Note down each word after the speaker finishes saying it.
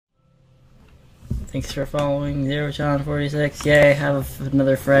Thanks for following ZeroJohn46. Yay, I have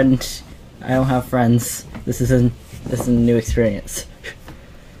another friend. I don't have friends. This is a new experience.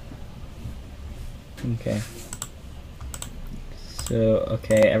 Okay. So,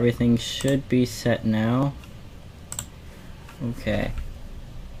 okay, everything should be set now. Okay.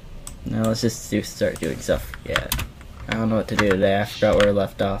 Now let's just start doing stuff. Yeah. I don't know what to do today. I forgot where I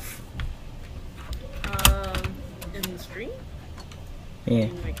left off. In the stream? Yeah.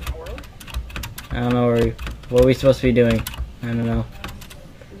 In like the world? I don't know what are we supposed to be doing. I don't know.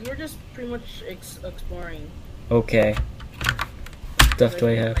 We were just pretty much exploring. Okay. Stuff do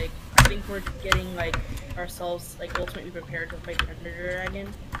I have? Like, I think we're getting like ourselves like ultimately prepared to fight the Ender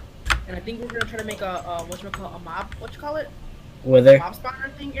Dragon, and I think we're gonna try to make a mob Wither? Mob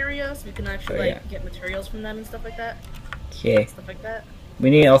spawner thing area, so we can actually get materials from them and stuff like that. Okay. Stuff like that. We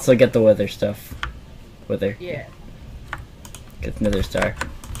need to also get the wither stuff. Wither. Yeah. Get the nether star.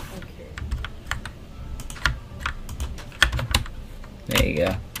 Okay. There you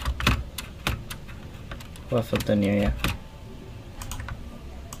go. We'll have something near you.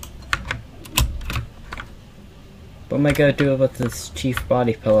 What am I gonna do about this chief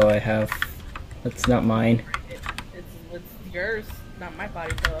body pillow I have? That's not mine. It's yours, not my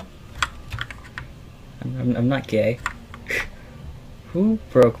body pillow. I'm not gay. Who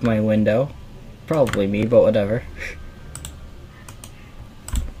broke my window? Probably me, but whatever.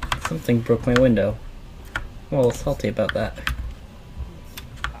 Something broke my window. I'm a little salty about that.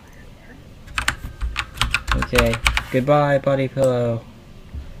 Okay, goodbye, body pillow.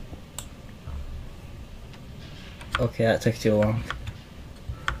 Okay, that took too long.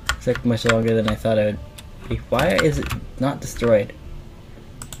 It took much longer than I thought it would be. Why is it not destroyed?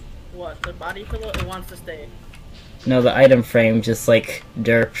 What, the body pillow? It wants to stay. No, the item frame just like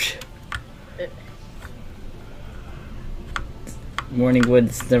derped. Morning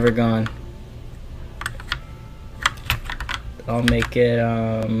wood's never gone. I'll make it,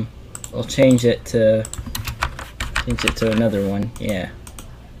 I'll change it to another one, yeah.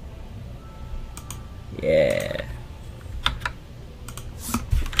 Yeah.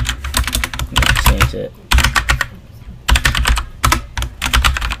 Change it.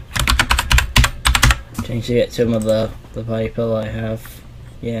 Change it to some of the body pillow I have.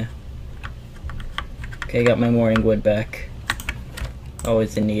 Yeah. Okay, got my morning wood back.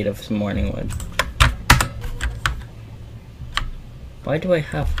 Always in need of some morning wood. Why do I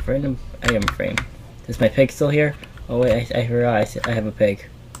have a random item frame? Is my pig still here? Oh wait, I forgot I have a pig.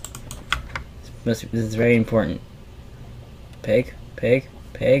 This is very important. Pig? Pig?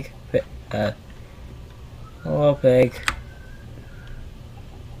 Pig? Hello, pig.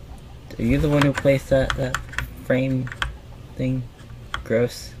 Are you the one who placed that frame thing?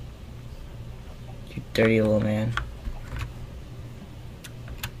 Gross. You dirty little man.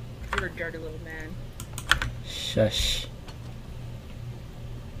 You're a dirty little man. Shush.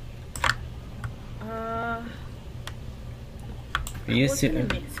 Are you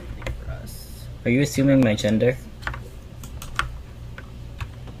assuming my gender?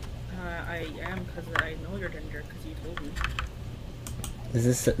 I am, because I know your gender, because you told me.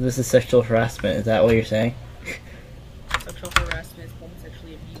 This is sexual harassment, is that what you're saying? Sexual harassment is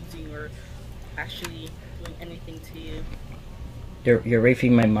homosexually abusing or actually doing anything to you. You're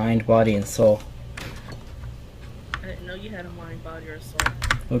raping my mind, body, and soul. I didn't know you had a mind, body, or soul.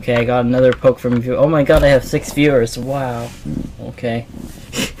 Okay, I got another poke from viewer. Oh my god, I have 6 viewers. Wow. Okay.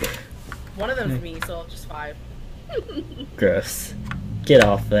 One of them's me, so just 5. Gross. Get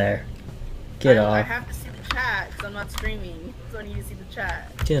off there. Get off. I have to see the chat because I'm not streaming, so I need to see the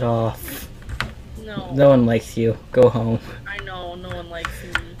chat. Get off. No. No one likes you. Go home. I know, no one likes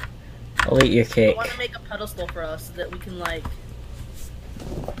me. I'll eat your cake. I want to make a pedestal for us so that we can, like,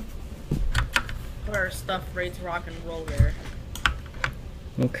 put our stuff ready to rock and roll there.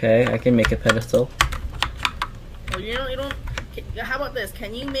 Okay, I can make a pedestal. Oh, you don't. How about this?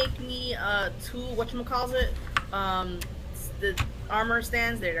 Can you make me 2 whatchamacallit? The armor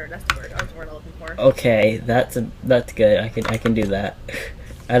stands there. That's the word. That's the word I'm looking for. Okay, that's good. I can do that.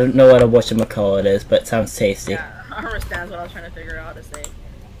 I don't know what a whatchamacallit is, but it sounds tasty. Yeah, armor stands. What I was trying to figure out how to say.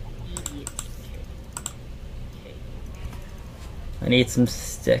 Okay. I need some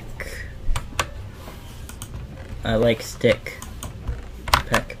stick. I like stick.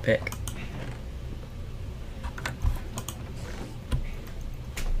 Pick.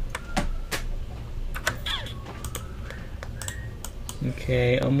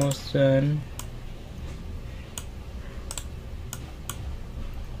 Okay, almost done.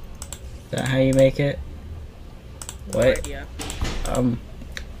 Is that how you make it? No What? idea. No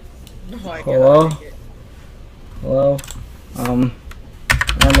idea. Hello? Hello? Armor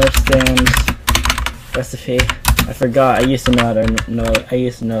stands. Recipe. I forgot. I used to know how to know. I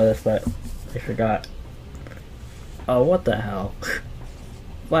used to know this, but I forgot. Oh, what the hell?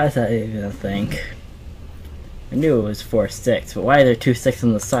 Why is that even a thing? I knew it was 4 sticks, but why are there 2 sticks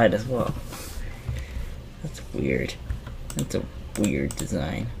on the side as well? That's weird. That's a weird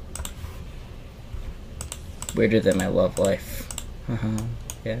design. Weirder than my love life.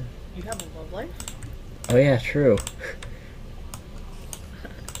 Yeah. You have a love life? Oh yeah, true.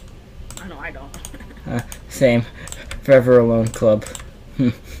 I know I don't. Same. Forever Alone Club.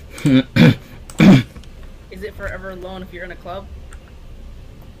 Is it forever alone if you're in a club?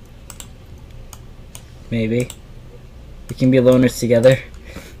 Maybe. We can be loners together.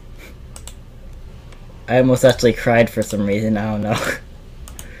 I almost actually cried for some reason, I don't know.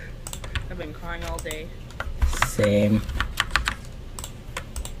 I've been crying all day. Same.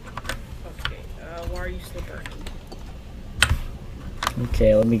 Okay, why are you still burning?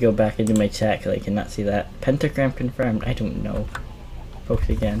 Okay, let me go back into my chat because I cannot see that. Pentagram confirmed. I don't know. Folks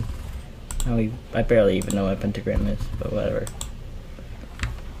again. I barely even know what a pentagram is, but whatever.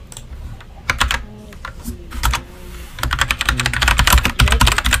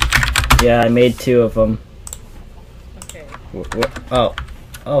 Yeah, I made 2 of them. Okay. Oh.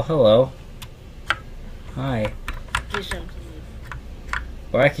 Oh, hello. Hi.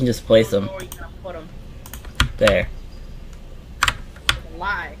 Or I can just place them. Or you can put them. There.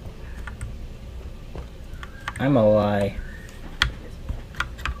 Lie. I'm a lie.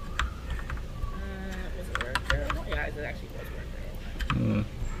 Was it right there? Oh, yeah, it actually was right there.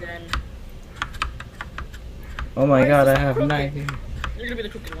 Then. Oh my god, I have a knife. You're gonna be the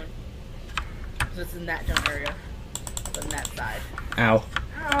crooked one. So it's in that jump area. On that side. Ow.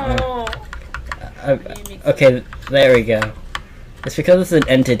 Ow! Okay, there we go. It's because it's an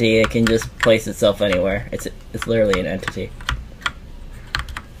entity, it can just place itself anywhere. It's literally an entity.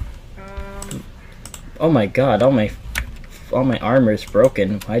 Oh my god, all my armor's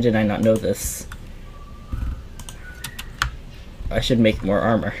broken. Why did I not know this? I should make more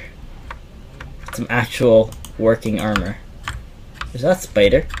armor. Some actual working armor. Is that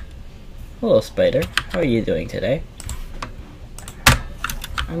spider? Hello, spider. How are you doing today?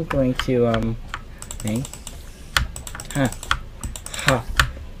 I'm going to thing. Huh. Ha.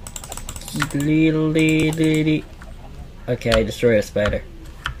 Okay, I destroyed a spider.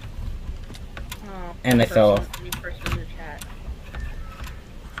 And I fell off.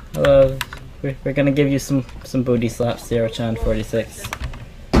 Hello. We're gonna give you some booty slaps, Zero-chan46.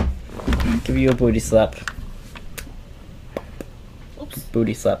 Give you a booty slap. Oops.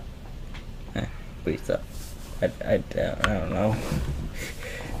 Booty slap. Booty slap. I don't know.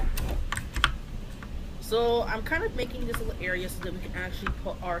 So I'm kind of making this little area so that we can actually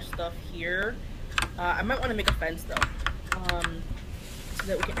put our stuff here. I might want to make a fence though, so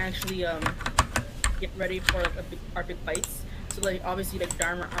that we can actually get ready for like our big fights. So like obviously like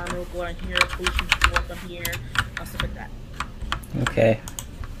armor will go on here, potions will go on here, stuff like that. Okay.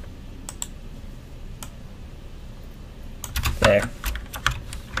 There.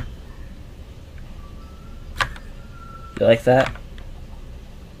 You like that?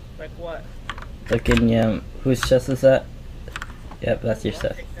 Like what? Look in whose chest is that? Yep, that's your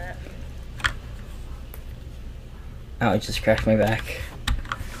stuff. Ow, I just cracked my back.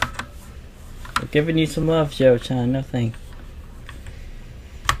 We're giving you some love, Joe-chan, nothing.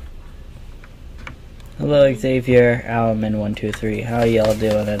 Hello, Xavier, Alman123. How are y'all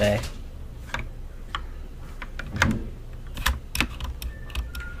doing today?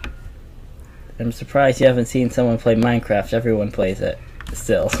 I'm surprised you haven't seen someone play Minecraft. Everyone plays it.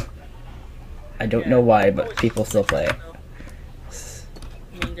 Still. I don't know why, but people still play it.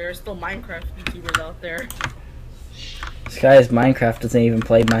 I mean, there are still Minecraft YouTubers out there. This guy's Minecraft doesn't even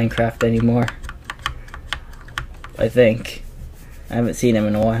play Minecraft anymore. I think. I haven't seen him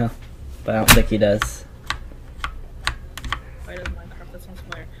in a while, but I don't think he does. Why does Minecraft? That sounds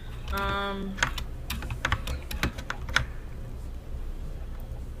familiar.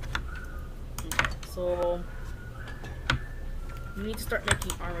 Okay, so we need to start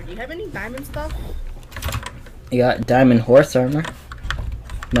making armor. Do you have any diamond stuff? You got diamond horse armor?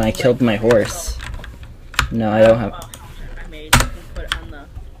 No, I killed my horse. No, I don't have. I made. You can put it on the.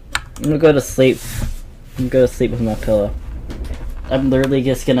 I'm gonna go to sleep. I'm gonna go to sleep with my pillow. I'm literally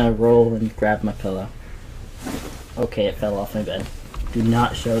just gonna roll and grab my pillow. Okay, it fell off my bed. Do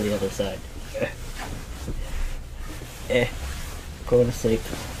not show the other side. Go to sleep.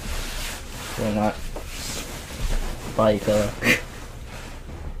 Why not? Body pillow. Is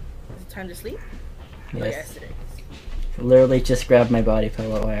it time to sleep? Yes. Oh, yes, it is. Literally just grab my body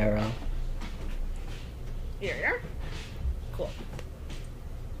pillow IRL. Here we are. Cool.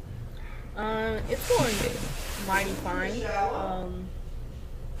 It's going mighty fine. I'm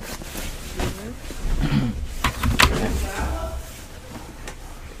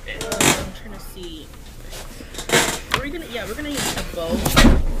trying to see. We're gonna use a bow.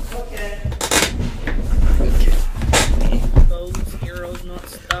 Okay. Bows, arrows, and all that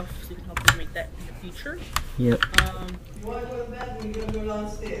stuff, so you can help us make that in the future. Yep. You want to go to bed? We're gonna go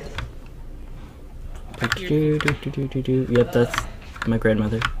downstairs. Yep, that's my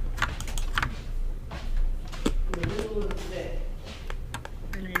grandmother.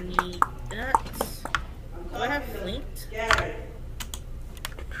 And I need that. Do I have flint? Gary.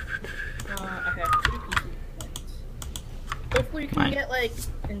 I have 3 pieces of flint. Hopefully you can Mine. get like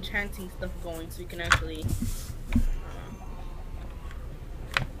enchanting stuff going so you can actually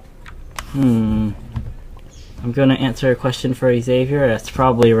I'm gonna answer a question for Xavier. That's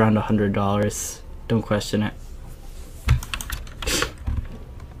probably around $100. Don't question it.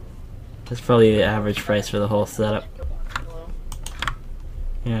 That's probably the average price for the whole setup.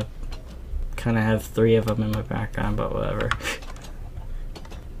 Yeah, kind of have 3 of them in my background, but whatever.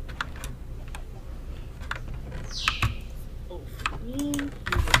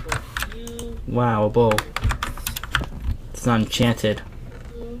 Wow, a bowl. It's not enchanted.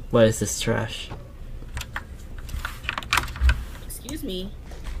 What is this trash? Excuse me.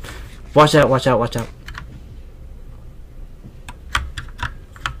 Watch out, watch out, watch out.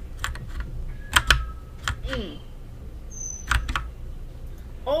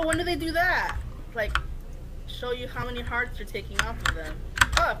 Oh, when do they do that? Like, show you how many hearts you're taking off of them.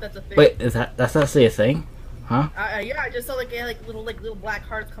 Oh, if that's a thing. Wait, is that's actually a thing? Huh? Yeah, I just saw like little black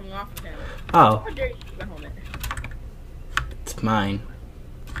hearts coming off of him. Oh. How dare you keep my helmet? It's mine.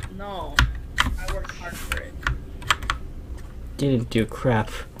 No, I worked hard for it. Didn't do crap.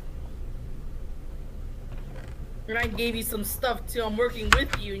 And I gave you some stuff too. I'm working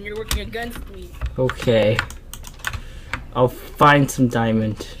with you, and you're working against me. Okay. I'll find some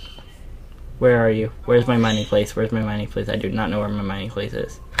diamond. Where are you? Where's my mining place? Where's my mining place? I do not know where my mining place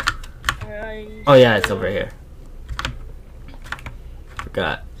is. Oh yeah, it's over here.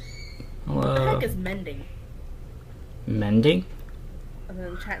 Forgot. What the Hello. heck is mending? Mending? An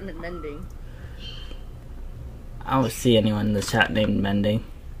enchantment mending. I don't see anyone in the chat named Mending.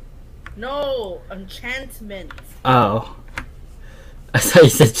 No, enchantment. Oh. I thought you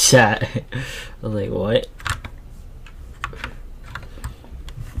said chat. I was like, what?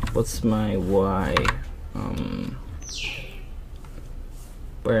 What's my Y?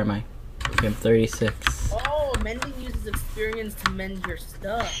 Where am I? Okay, I'm 36. Oh, mending uses experience to mend your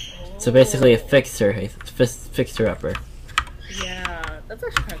stuff. Oh. So basically a fixer, fixer-upper. Yeah, that's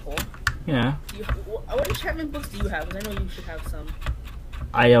actually kind of cool. Yeah. What enchantment books do you have? 'Cause I know you should have some.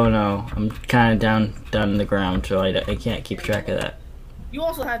 I don't know. I'm kind of down in the ground, so I can't keep track of that. You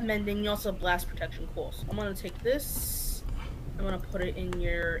also have mending. You also have blast protection. Cool. So I'm gonna take this. I'm gonna put it in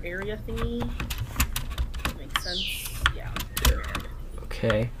your area thingy. That makes sense. Yeah.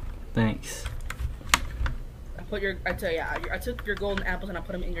 Okay. Thanks. I took your golden apples and I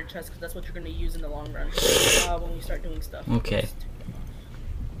put them in your chest because that's what you're gonna use in the long run when we start doing stuff. Okay.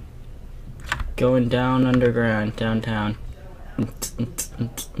 Going down underground, downtown.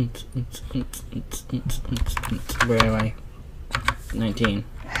 Where am I? 19.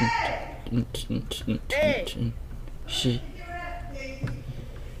 Hey!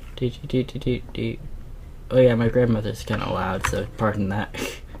 Oh yeah, my grandmother's kind of loud, so pardon that.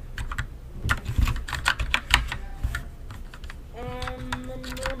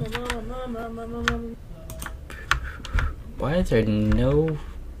 Why is there no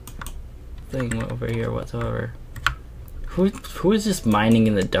thing over here whatsoever? Who is just mining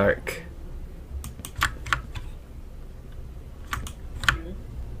in the dark?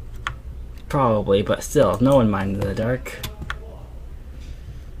 Probably, but still, no one mined in the dark.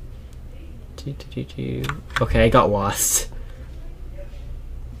 Okay, I got lost.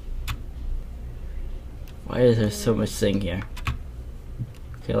 Why is there so much thing here?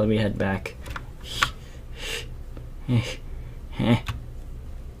 Okay, let me head back.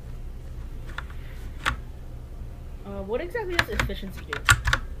 What exactly does efficiency do?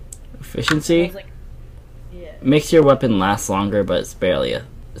 Efficiency? Yeah. Makes your weapon last longer, but it's barely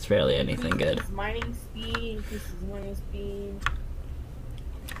anything good. Increases mining speed, increases mining speed.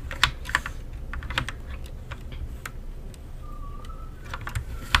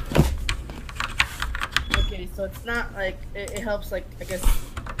 Okay, so it's not like it helps, like, I guess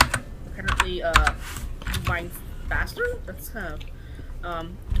apparently mine faster. That's kind of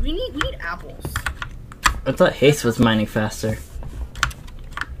we need apples. I thought haste was mining faster.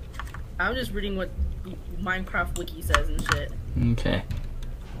 I'm just reading what Minecraft wiki says and shit. Okay.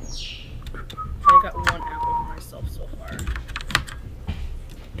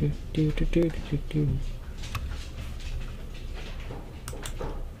 Do do do do do do.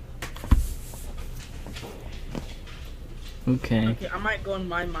 Okay. Okay, I might go in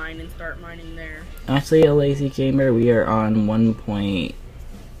my mine and start mining there. Actually, a lazy gamer, we are on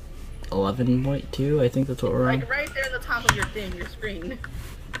 1.11.2. I think that's what we're on. Like right there in the top of your thing, your screen.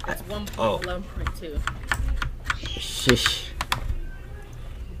 It's 1.11.2. Shish.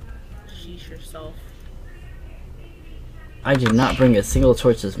 Sheesh yourself. I did not bring a single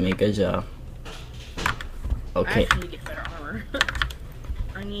torch with me. Good job. Okay. I actually need to get better armor.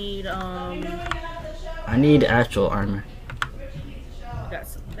 I need actual armor. Got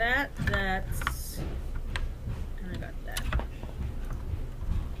some that's... And I got that.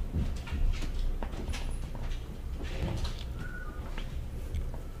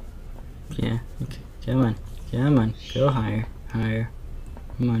 Yeah. Okay. Come on. Come on. Go higher. Higher.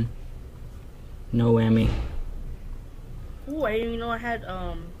 Come on. No whammy. Ooh, I didn't even know I had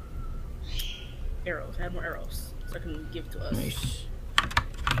arrows. I had more arrows, so I can give to us. Nice.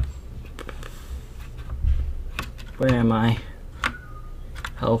 Where am I?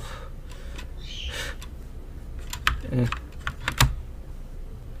 Help. Come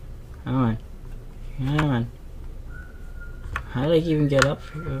on. Come on. How did I even get up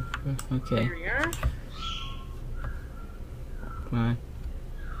here? Okay. Here we are. Come on.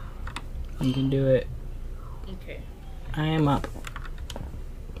 You can do it. Okay. I am up.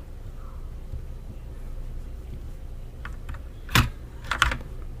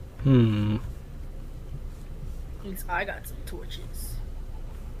 At least I got some torches.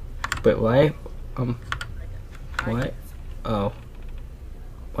 But why? I What? got Oh.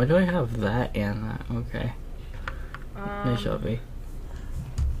 Why do I have that and that? Okay. some. They shall be.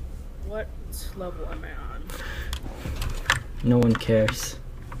 What level am I on? No one cares.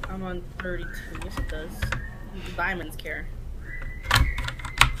 I'm on 32. Yes, it does. The diamonds care.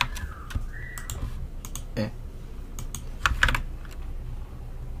 Eh.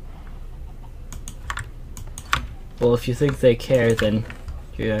 Well, if you think they care, then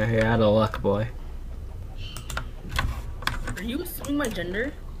you're out of luck, boy. Are you assuming my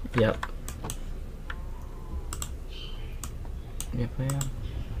gender? Yep. Yep, I am.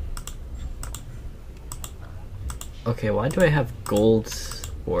 Okay, why do I have gold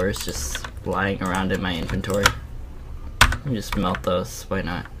ores just lying around in my inventory? Let me just melt those. Why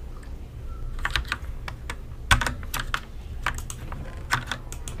not?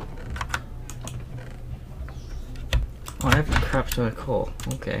 Oh, I have a crap ton of coal.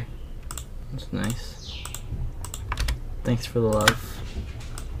 Okay. That's nice. Thanks for the love.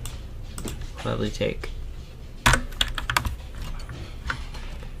 Gladly take.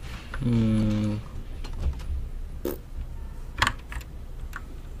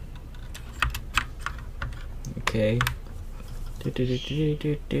 Okay. Getting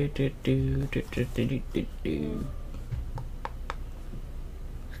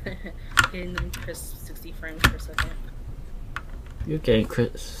them crisp 60 frames per second. You're getting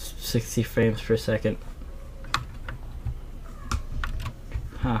 60 frames per second.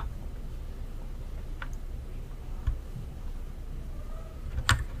 Huh.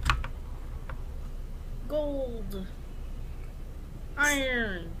 Gold!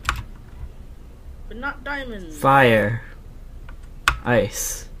 Iron! But not diamonds! Fire.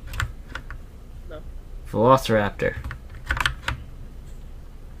 Ice. No. Velociraptor.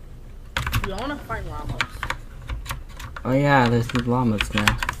 We wanna find llamas. Oh yeah, there's new llamas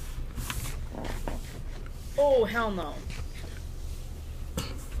now. Oh, hell no.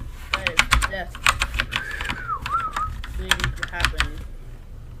 That is death. Waiting to happen.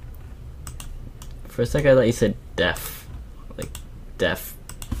 For a second I thought you said deaf. Like, deaf.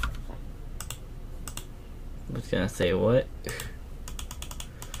 I was gonna say what?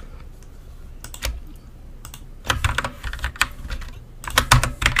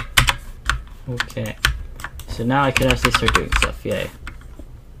 Okay. So now I can actually start doing stuff, yay.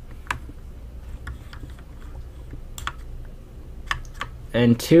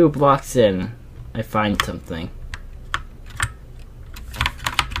 And 2 blocks in, I find something.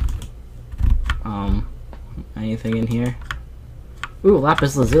 Anything in here? Ooh,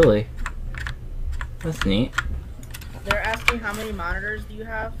 lapis lazuli. That's neat. They're asking how many monitors do you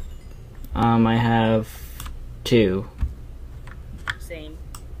have? I have 2. Same.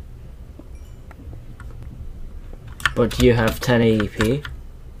 But do you have 1080p?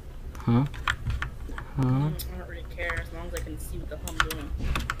 Huh? Huh? I don't really care as long as I can see what the hell I'm doing.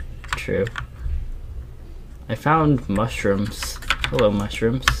 True. I found mushrooms. Hello,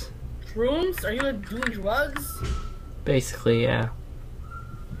 mushrooms. Shrooms? Are you like doing drugs? Basically, yeah.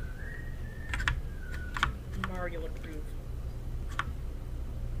 Mario approved.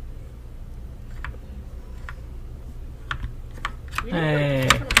 Hey.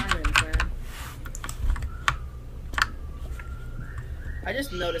 I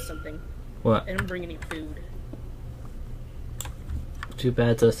just noticed something. What? I didn't bring any food. Too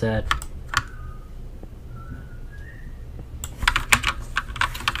bad, so sad.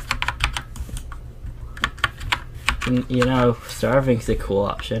 You know, starving's a cool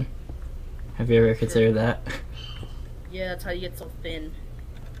option. Have you ever considered that? Yeah, that's how you get so thin.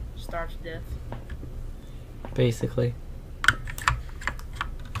 Starve to death. Basically.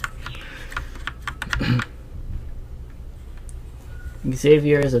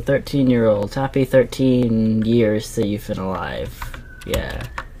 Xavier is a 13-year-old. Happy 13 years that you've been alive. Yeah.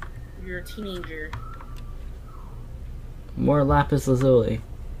 You're a teenager. More lapis lazuli.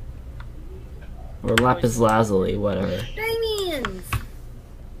 Or lapis lazuli, whatever. Diamonds!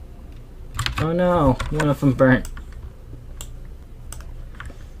 Oh no, one of them burnt.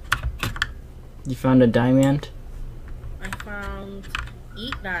 You found a diamond? I found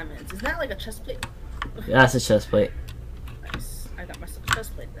 8 diamonds. Isn't that like a chest plate? That's a chest plate. Nice. I got myself a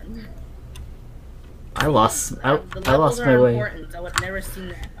chest plate then. I lost my way. Important. I would never seen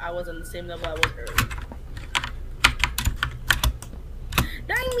that if I was on the same level I was earlier.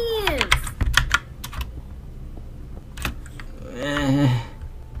 Diamonds!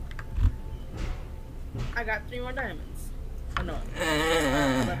 I got 3 more diamonds. Oh no.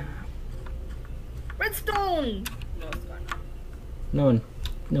 11. Redstone! No, it's gone. No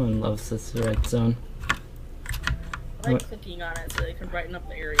one loves this redstone. I like clicking on it so they can brighten up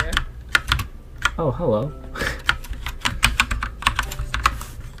the area. Oh, hello.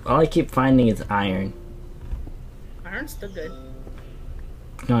 All I keep finding is iron. Iron's still good.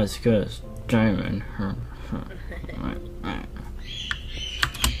 Not as good as diamond.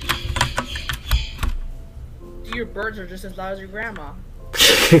 Your birds are just as loud as your grandma.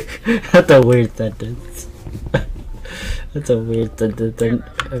 That's a weird sentence. That's a weird sentence.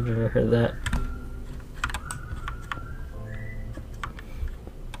 I've never heard that.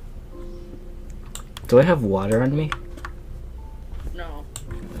 Do I have water on me? No.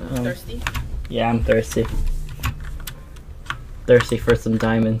 Thirsty? Yeah, I'm thirsty. Thirsty for some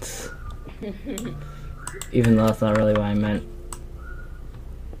diamonds. Even though that's not really what I meant.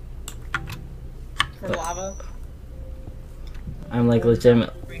 For lava? I'm like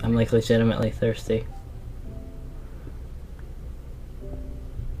legitimately thirsty.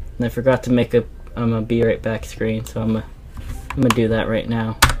 And I forgot to make a be right back screen, so I'm gonna do that right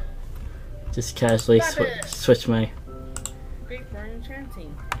now. Just casually switch my. Great for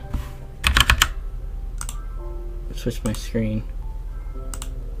enchanting. Switch my screen.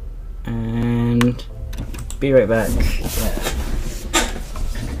 And be right back. Yeah.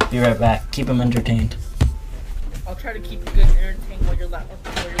 Be right back. Keep them entertained. I'll try to keep you good and entertained while you're doing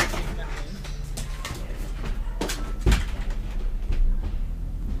nothing.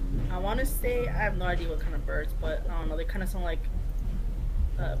 I want to say, I have no idea what kind of birds, but I don't know, they kind of sound like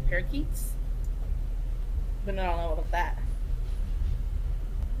parakeets. But I don't know about that.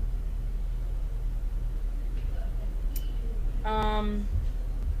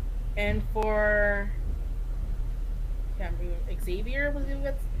 And for Xavier,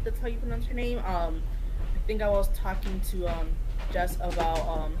 that's how you pronounce your name. I think I was talking to Jess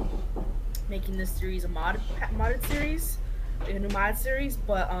about making this series a modded series, like a new mod series,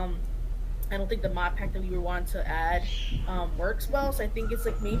 but I don't think the mod pack that we were wanting to add works well. So I think it's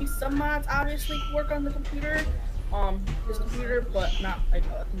like maybe some mods obviously work on the computer, this computer, but not like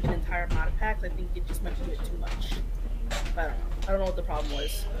I think an entire mod pack. I think it just might do it too much. But I don't know. I don't know what the problem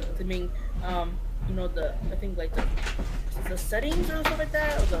was. I mean, you know, I think like the settings or stuff like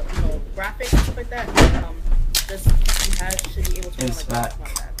that, or the graphics and stuff like that. This PC should be able to run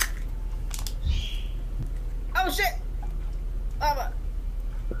like that. Oh shit! Lava.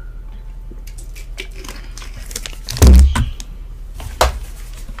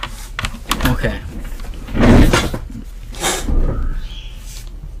 Okay.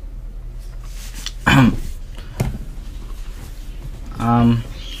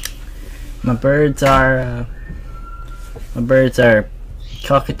 My birds are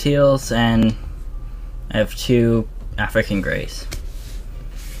cockatiels, and I have 2 African greys.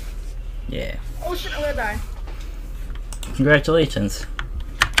 Yeah. Oh shit, I'm gonna die. Congratulations.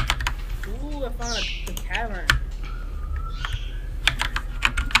 Ooh, I found a cavern.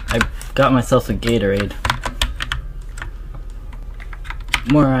 I got myself a Gatorade.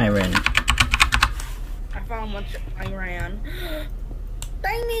 More iron. I found a bunch of iron.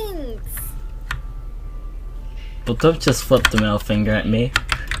 Diamonds! But don't just flip the middle finger at me.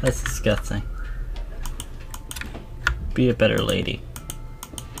 That's disgusting. Be a better lady.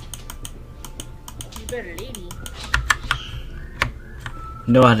 You better lady.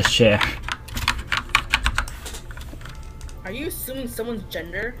 know how to share. Are you assuming someone's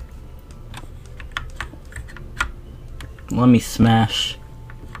gender? Let me smash.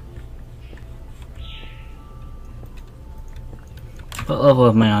 What level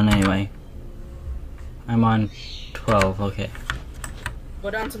am I on anyway? I'm on 12, okay. Go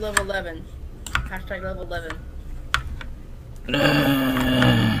down to level 11. Hashtag level 11.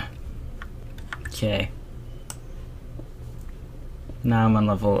 Okay. Now I'm on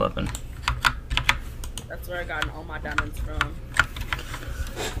level 11. That's where I got all my diamonds from.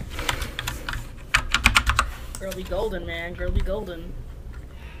 Girl be golden, man. Girl be golden.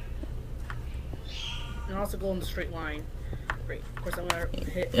 And also go in the straight line. Great. Of course, I'm gonna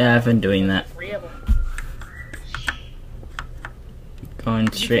hit. Yeah, I've been doing that. 3 of them.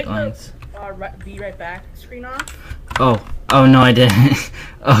 Going straight lines. Be right back screen off. Oh no, I didn't.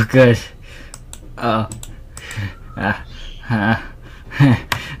 Oh, good. Oh.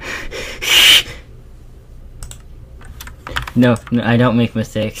 No, I don't make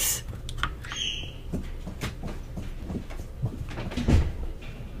mistakes.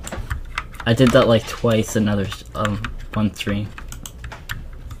 I did that like twice another one stream.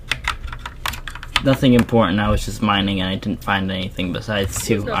 Nothing important, I was just mining and I didn't find anything besides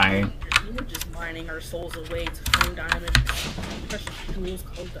 2 iron. We were just mining our souls away to find diamonds. Precious jewels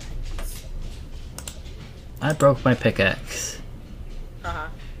called diamonds. I broke my pickaxe. Uh-huh.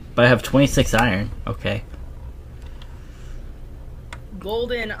 But I have 26 iron. Okay.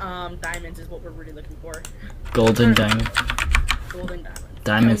 Golden diamonds is what we're really looking for. Golden diamond. Golden diamonds.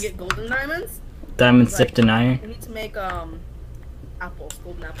 Diamonds. Can we get golden diamonds? Diamonds dipped in iron. We need to make apples,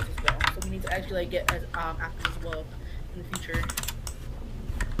 golden apples as well. So we need to actually like get apples as well in the future.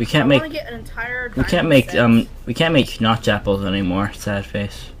 We can't I make. want to get an entire. We can't make we can't make notch apples anymore. Sad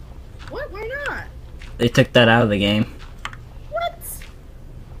face. What? Why not? They took that out of the game. What?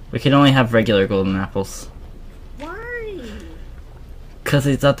 We can only have regular golden apples. Why? Cause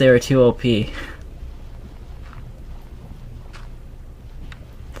they thought they were too OP.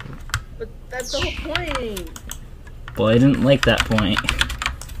 But that's the whole point. Well, I didn't like that point.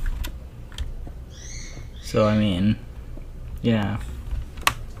 So I mean, yeah.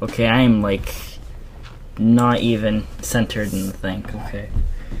 Okay, I am like not even centered in the thing. Okay.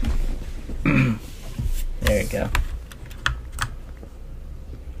 There you go.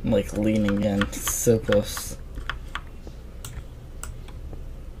 I'm like leaning in, so close.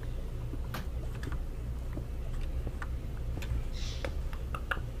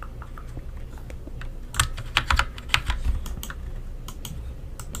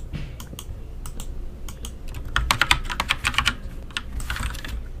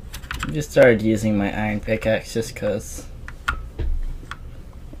 I just started using my iron pickaxe just cause.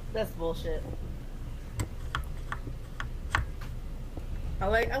 That's bullshit. I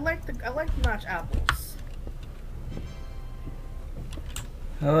like the notch apples.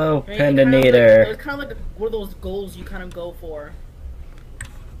 Hello, I mean, Pendinator. It's kind of like one of those goals you kind of go for.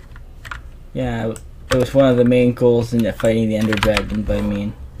 Yeah, it was one of the main goals in fighting the Ender Dragon. But I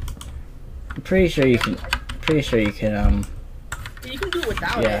mean, I'm pretty sure you can. You can do it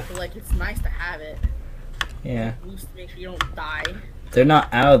without it, but like it's nice to have it. Yeah. Boost to make sure you don't die. They're not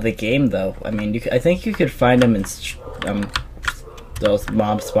out of the game though. I mean, I think you could find them in those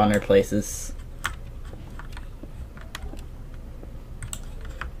mob spawner places.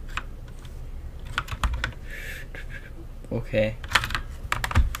 Okay.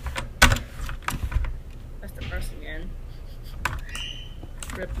 That's depressing, man.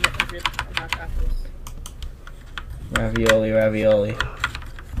 Rip, not apples. Ravioli, ravioli.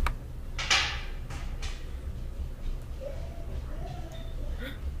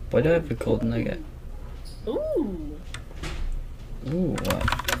 Why do I have a golden nugget? Ooh. Ooh, what?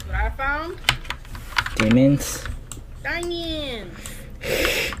 That's what I found. Demons? Diamonds.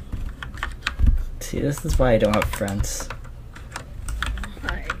 See, this is why I don't have friends.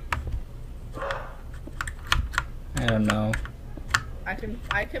 Why? I don't know.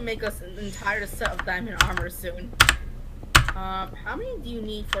 I can make us an entire set of diamond armor soon. How many do you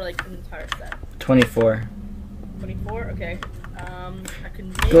need for like an entire set? 24. 24? Okay. I can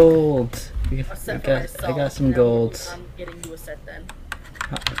make Gold! a set for myself. I got some gold. I'm getting you a set then.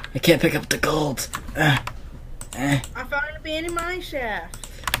 I can't pick up the gold! I found an abandoned mine shaft.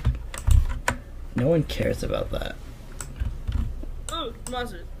 No one cares about that. Ooh,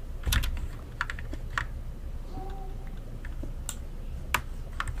 monsters.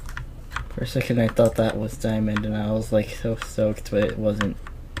 For a second I thought that was diamond and I was like so stoked, but it wasn't.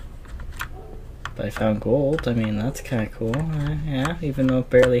 But I found gold. I mean, that's kind of cool. Yeah, even though it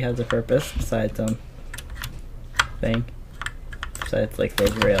barely has a purpose besides thing. besides like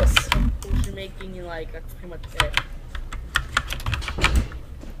those rails. Potion making, like, that's pretty much it.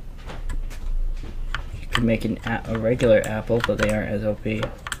 You can make a regular apple, but they aren't as OP.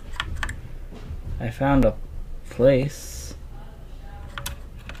 I found a place.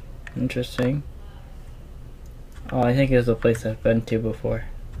 Interesting. Oh, I think it was a place I've been to before.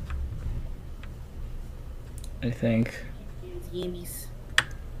 I think. Zombies.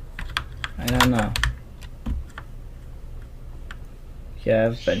 I don't know. Yeah,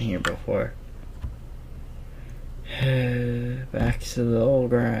 I've been here before. Back to the old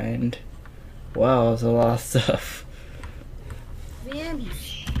grind. Wow, there's a lot of stuff.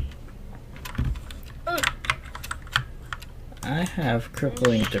 Zombies. I have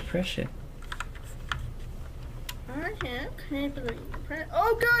crippling depression. I have crippling depression.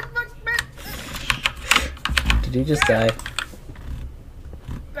 Oh god, fuck, man. Did you just die?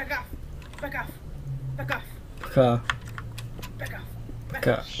 Back off. Back off. Back off. Caw. Back off. Back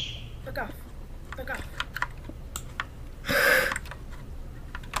Caw. off. Back off. Back off.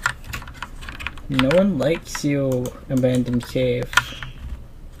 No one likes you, abandoned cave.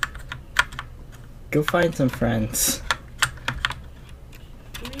 Go find some friends.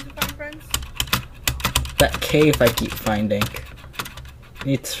 You need to find friends? That cave I keep finding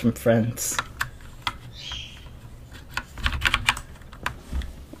needs some friends.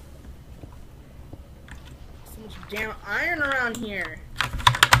 So much damn iron around here.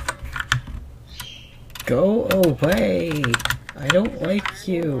 Go away. I don't like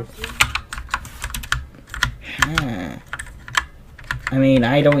you. Huh. I mean,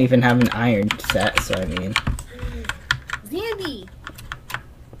 I don't even have an iron set, so I mean. Zambi!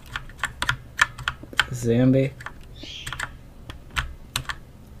 Zambi?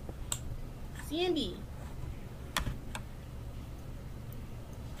 Zambi!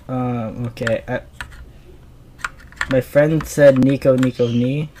 Okay. My friend said Nico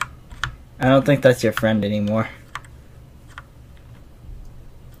Ni. I don't think that's your friend anymore.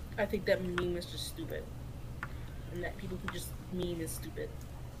 I think that meme is just stupid. And that people who just meme is stupid.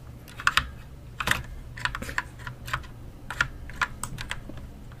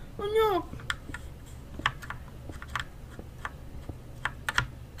 Oh no!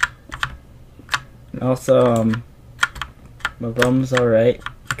 And also, my bum's alright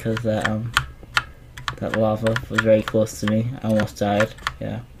because that lava was very close to me. I almost died.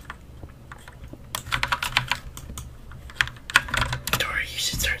 Yeah. Torie, you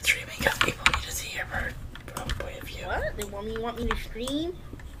should start streaming because people need to see your point of view. What? They want me to stream?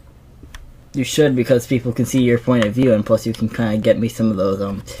 You should, because people can see your point of view, and plus you can kind of get me some of those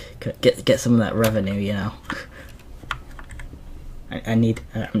get some of that revenue, you know.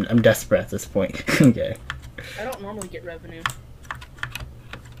 I'm desperate at this point. Okay. I don't normally get revenue.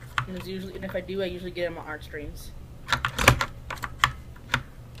 And if I do, I usually get them on art streams.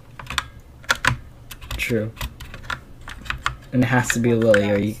 True. And it has to be a lily,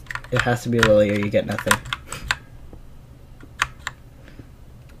 or you get nothing.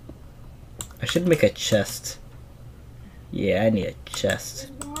 I should make a chest. Yeah, I need a chest.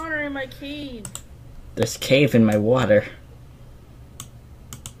 There's water in my cave. There's cave in my water.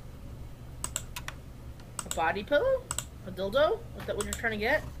 A body pillow? A dildo? Is that what you're trying to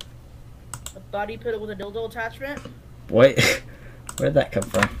get? A body pillow with a dildo attachment? What? Where'd that come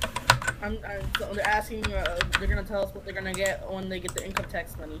from? So they're asking, they're gonna tell us what they're gonna get when they get the income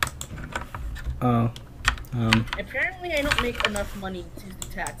tax money. Oh. Apparently I don't make enough money to do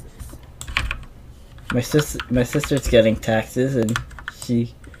taxes. My sister's getting taxes, and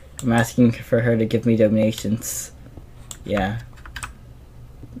I'm asking for her to give me donations. Yeah.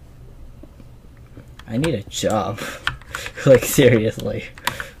 I need a job. Like, seriously.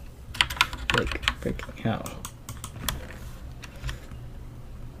 Like, freaking hell.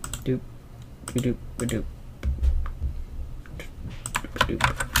 Doop. Doop. Doop. Doop.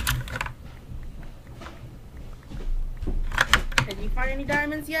 Did you find any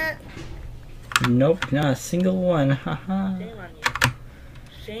diamonds yet? Nope, not a single one. Haha. Shame on you.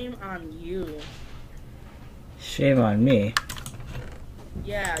 Shame on you. Shame on me.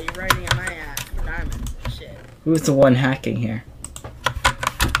 Yeah, you're writing on my ass for diamonds. Shit. Who's the one hacking here? I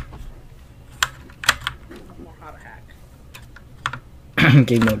don't know how to hack.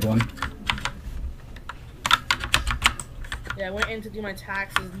 Game mode 1. Yeah, I went in to do my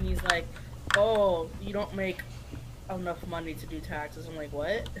taxes and he's like, oh, you don't make enough money to do taxes. I'm like,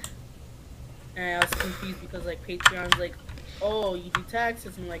 what? And I was confused because, like, Patreon's like, oh, you do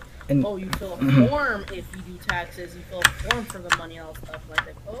taxes. I'm like, oh, you fill a form if you do taxes. You fill a form for the money and all that stuff. And I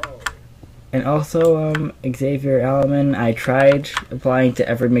think, oh. And also, Xavier Alleman, I tried applying to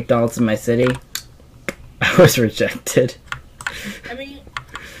every McDonald's in my city. I was rejected. I mean,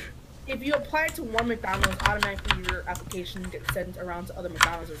 if you apply it to one McDonald's, automatically your application gets sent around to other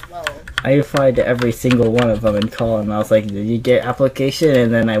McDonald's as well. I applied to every single one of them and called, and I was like, "Did you get application?"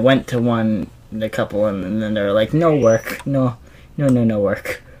 And then I went to a couple, and then they were like, "No work, no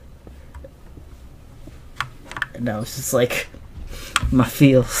work." And I was just like, my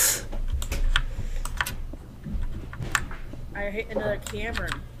feels. I hit another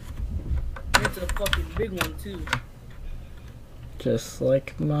cavern. It's a fucking big one too. Just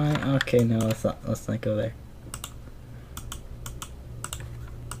like mine. Okay, no, let's not go there.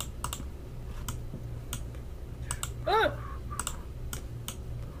 Ah!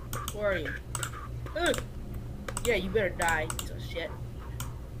 Where are you? Ah! Yeah, you better die, you piece of shit.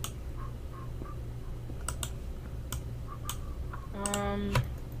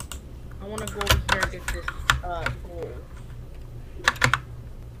 I wanna go over here and get this, gold.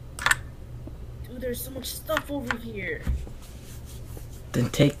 Dude, there's so much stuff over here. Then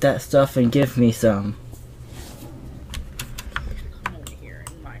take that stuff and give me some. I should come over here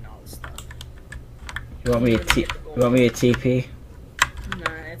and mine all this stuff. You want me to TP?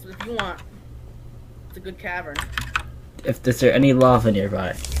 Nah, it's if you want. It's a good cavern. Is there any lava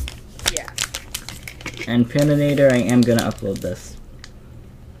nearby? Yeah. And Pininator, I am gonna upload this.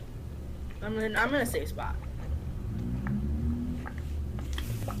 I'm in a safe spot.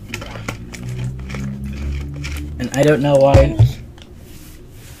 And I don't know why.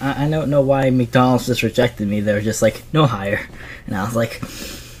 I don't know why McDonald's just rejected me. They were just like, no hire. And I was like,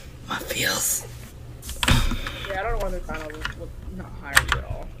 my feels. Yeah, I don't know why McDonald's would not hire you at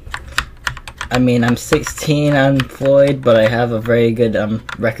all. I mean, I'm 16, unemployed, but I have a very good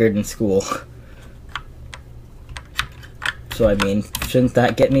record in school. So I mean, shouldn't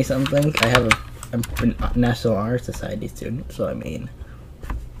that get me something? I'm a National Honor Society student, so I mean,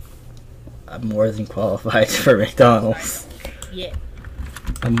 I'm more than qualified for McDonald's. Yeah.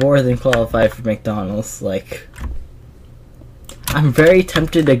 I'm more than qualified for McDonald's. Like, I'm very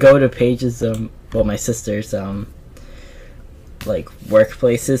tempted to go to Paige's, well, my sister's, like,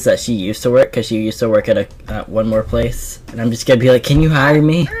 workplaces that she used to work, because she used to work at one more place. And I'm just gonna be like, can you hire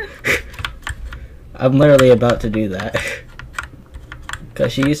me? I'm literally about to do that.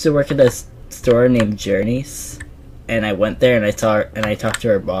 Because she used to work at a store named Journeys. And I went there and I talked to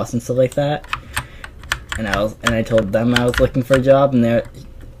her boss and stuff like that. And I told them I was looking for a job, and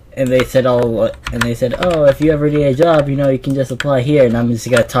they said, oh, if you ever need a job, you know, you can just apply here. And I'm just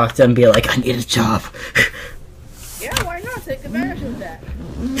gonna talk to them and be like, I need a job. Yeah, why not? Take advantage of that.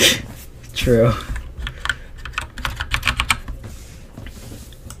 True.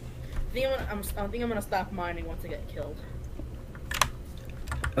 I think I'm gonna stop mining once I get killed.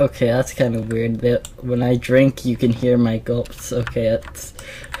 Okay, that's kind of weird. When I drink, you can hear my gulps. Okay,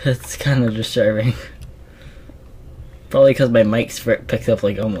 it's kind of disturbing. Probably because my mic picks up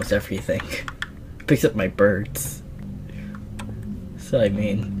like almost everything. It picks up my birds. So I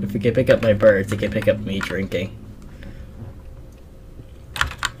mean, if it can pick up my birds, it can pick up me drinking.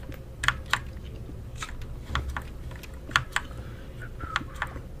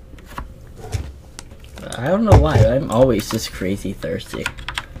 I don't know why, I'm always just crazy thirsty.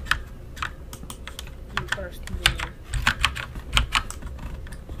 You thirsty man.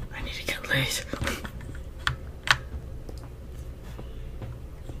 I need to get laid.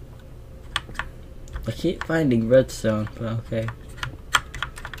 I keep finding redstone, but okay.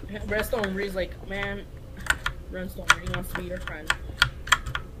 Redstone Reed's like, man, Redstone Reed wants to be your friend.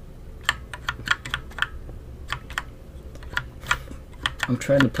 I'm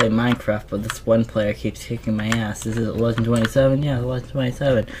trying to play Minecraft, but this one player keeps kicking my ass. Is it Legend 27? Yeah, Legend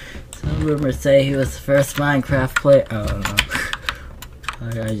 27. Some rumors say he was the first Minecraft player. Oh, I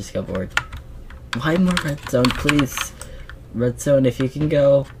don't know. I just got bored. Why more redstone, please? Redstone, if you can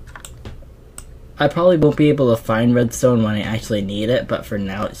go. I probably won't be able to find redstone when I actually need it, but for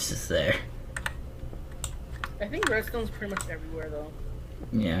now it's just there. I think redstone's pretty much everywhere, though.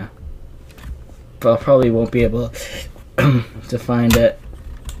 Yeah. But I probably won't be able to find it.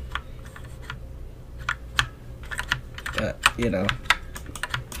 But, you know,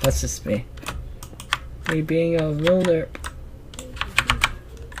 that's just me. Me being a builder.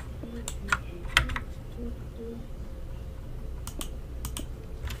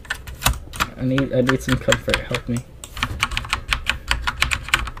 I need some comfort. Help me.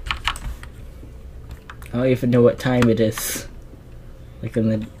 I don't even know what time it is. Like in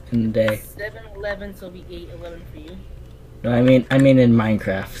the day. 7:11, so it'll be 8:11 for you. No, I mean in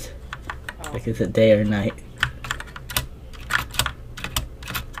Minecraft. Oh. Like, is it day or night?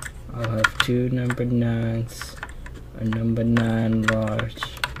 I'll have 2 number 9s, a number 9 large,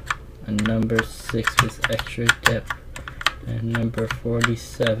 a number 6 with extra dip, And number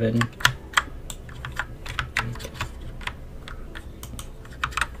 47.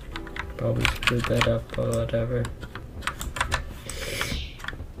 Probably screwed that up, but whatever.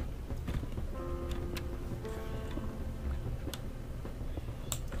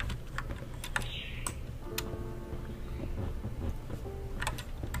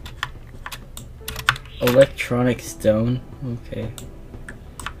 Electronic stone? Okay.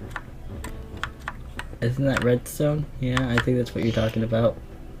 Isn't that redstone? Yeah, I think that's what you're talking about.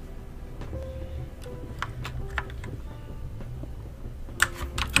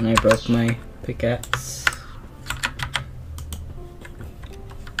 And I broke my pickaxe.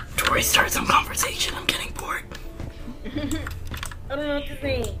 Torie, start some conversation. I'm getting bored. I don't know what to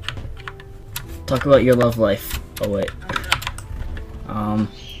say. Talk about your love life. Oh wait.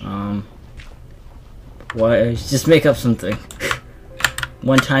 What? Just make up something.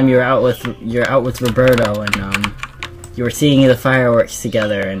 One time you're out with Roberto, and you were seeing the fireworks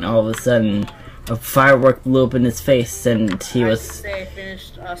together, and all of a sudden a firework blew up in his face, and he was. I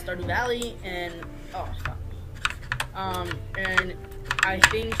finished Stardew Valley, and stop. And I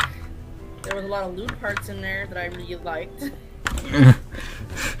think there was a lot of loot parts in there that I really liked.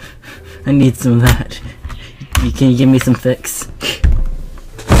 I need some of that. Can you give me some fix?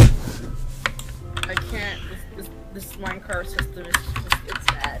 I can't. This Minecraft system is it's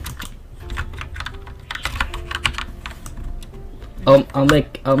bad.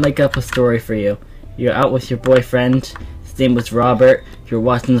 I'll make up a story for you. You're out with your boyfriend. His name was Robert. You're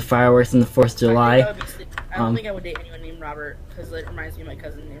watching the fireworks on the 4th of July. I don't think I would date anyone named Robert because it reminds me of my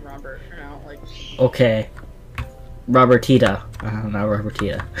cousin named Robert. Okay. Robertita. Not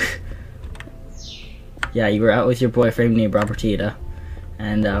Robertita. Yeah, you were out with your boyfriend named Robertita,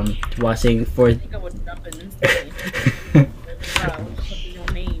 and watching for. I think I would jump in instantly. Wow, no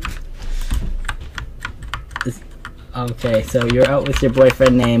name. Okay, so you're out with your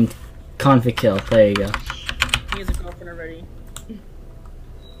boyfriend named Convikill. There you go. He has a girlfriend already.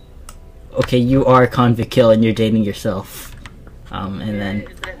 Okay, you are Convikill and you're dating yourself. And then.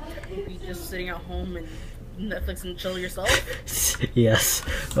 Is that technically just sitting at home and Netflix and chill yourself? Yes.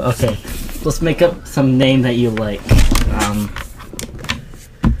 Okay. Let's make up some name that you like.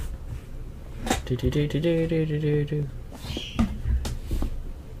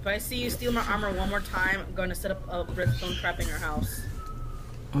 If I see you steal my armor one more time, I'm going to set up a redstone trap in your house.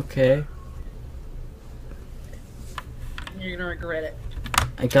 Okay. You're gonna regret it.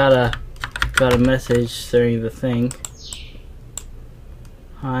 I got a message during the thing.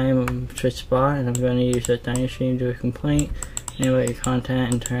 Hi, I'm TwitchBot, and I'm going to use shut down your stream to a complaint. Anyway, your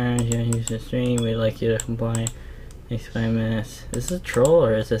content in turn, you use the stream. We'd like you to comply. Next 5 minutes. Is this a troll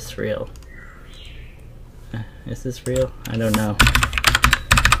or is this real? Is this real? I don't know.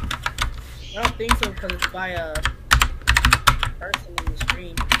 I don't think so because it's by a person in the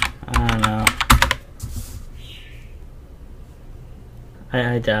stream. I don't know.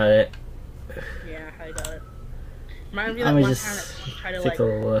 I doubt it. Yeah, I doubt it. Reminds me of that one time that someone tried to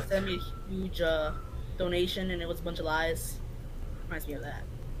send me a huge donation and it was a bunch of lies. Reminds me of that.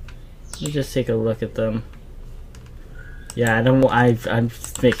 Let me just take a look at them. Yeah, I don't. I'm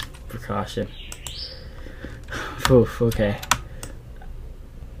just making precaution. Oof. Okay.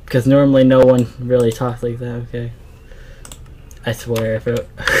 Because normally no one really talks like that. Okay. I swear, if it.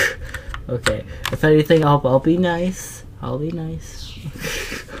 Okay. If anything, I'll be nice. I'll be nice.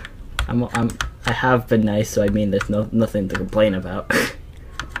 I have been nice, so I mean, there's nothing to complain about.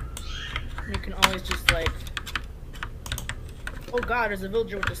 You can always just like, oh god, there's a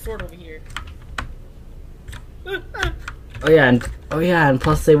villager with a sword over here. Oh yeah, and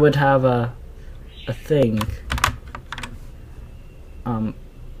plus they would have a thing.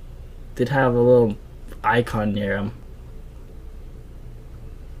 They'd have a little icon near them.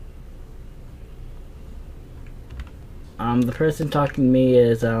 The person talking to me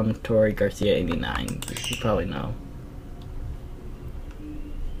is toriegarcia89. You probably know.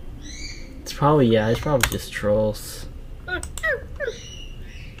 It's probably just trolls.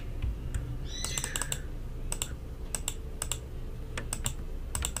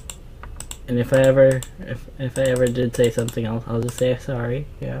 And if I ever did say something, I'll just say sorry.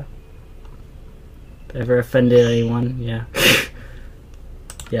 Yeah. If I ever offended anyone, yeah.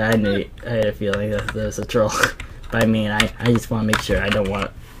 Yeah, I had a feeling that there's a troll. But I mean, I just want to make sure I don't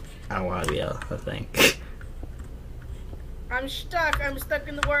want to be a thing. I'm stuck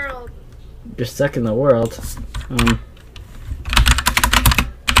in the world. You're stuck in the world.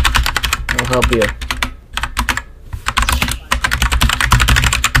 I'll help you.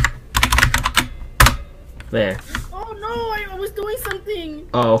 There. Oh no, I was doing something.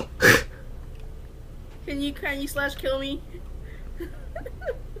 Oh. Can you slash kill me?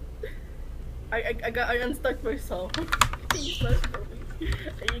 I unstuck myself. Can you slash kill me?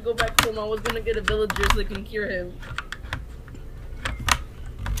 I need to go back home. I was gonna get a villager so I can cure him.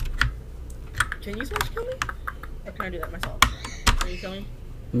 Can you slash kill me? Or can I do that myself? Can you kill me?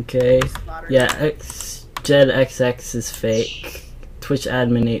 Okay. Yeah, JedXX is fake. Twitch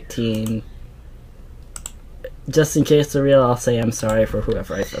admin 18. Just in case they're real, I'll say I'm sorry for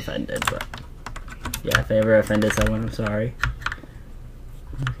whoever I've offended, but yeah, if I ever offended someone, I'm sorry.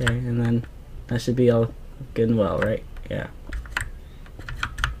 Okay, and then that should be all good and well, right? Yeah.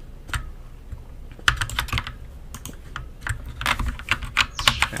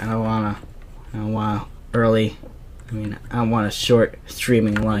 I don't wanna early. I mean, I want a short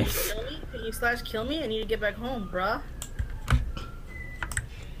streaming life. Can you slash kill me? I need to get back home, bruh.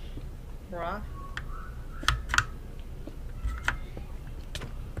 Bruh.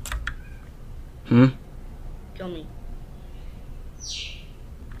 Hmm? Kill me.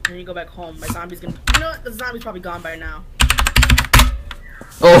 I need to go back home. My zombie's gonna. You know what? The zombie's probably gone by now.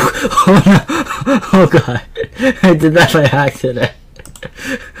 Oh! Oh no! Oh god! I did that by accident.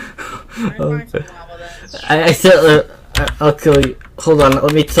 Oh. I still. I'll kill you. Hold on,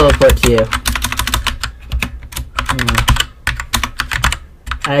 let me teleport to you.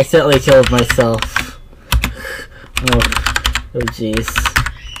 I accidentally killed myself. Oh jeez.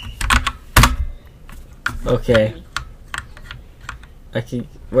 Okay. I can.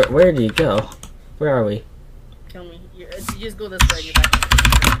 Where do you go? Where are we? Kill me. You just go this way and you're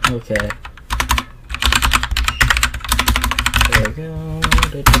back. Okay. There we go.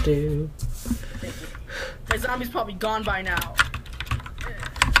 My zombie's probably gone by now.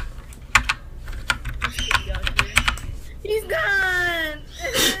 He's gone!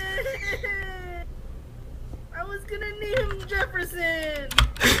 I was gonna name him Jefferson!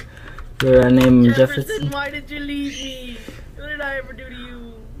 You're gonna name him Jefferson, why did you leave me? What did I ever do to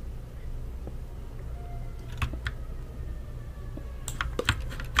you?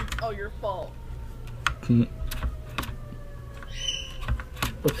 It's all your fault.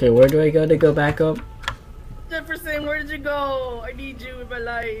 Okay, where do I go to go back up? Jefferson, where did you go? I need you in my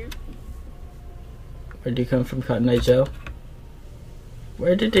life. Where did you come from, Cotton Eye Joe?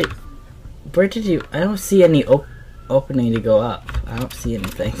 Where did you? I don't see any opening to go up. I don't see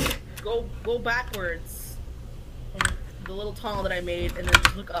anything. Go backwards. From the little tunnel that I made, and then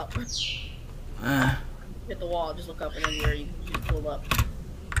just look up. Hit the wall, just look up, and then you just pull up.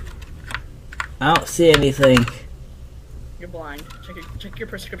 I don't see anything. You're blind. Check your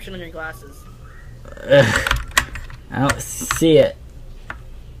prescription on your glasses. I don't see it.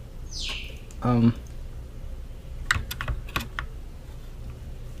 I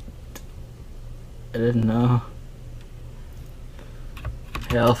didn't know.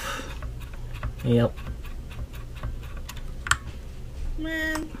 Help. Yep.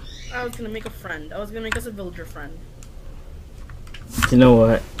 Man, I was gonna make a friend. I was gonna make us a villager friend. You know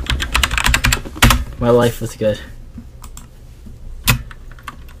what? My life was good.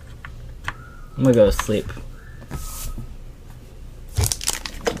 I'm gonna go to sleep.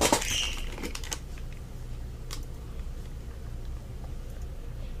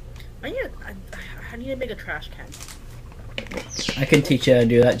 I need to make a trash can. I can teach you how to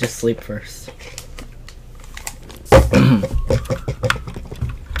do that, just sleep first.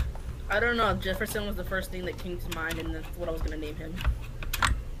 I don't know, Jefferson was the first thing that came to mind, and that's what I was gonna name him.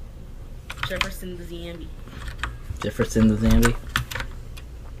 Jefferson the Zambi. Jefferson the Zambi.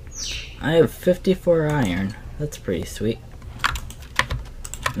 I have 54 iron. That's pretty sweet.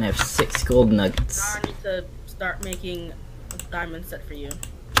 And I have 6 gold nuggets. Now I need to start making a diamond set for you.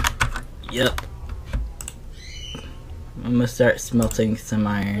 Yep. I'm gonna start smelting some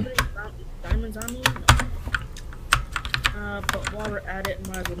iron. Diamonds on me? No. But while we're at it,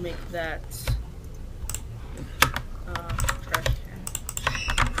 might as well make that trash can.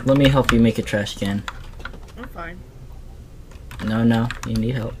 Let me help you make a trash can. I'm fine. No, you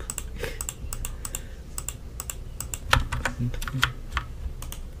need help.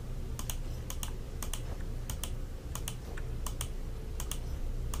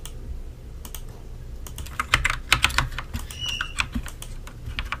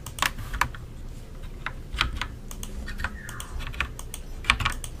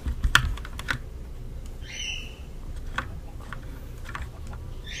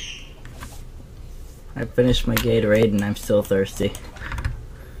 I finished my Gatorade and I'm still thirsty.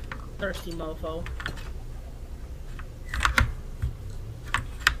 Thirsty mofo.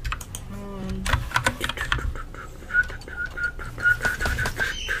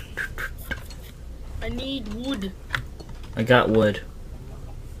 I need wood. I got wood.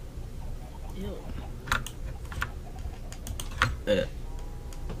 Ew.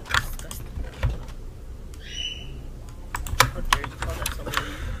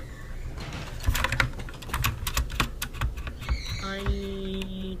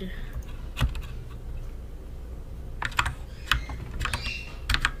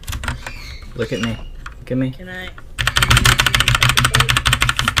 Look at me. Look at me. Can I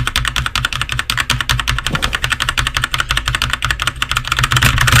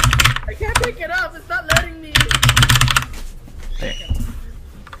can't pick it up. It's not letting me. There.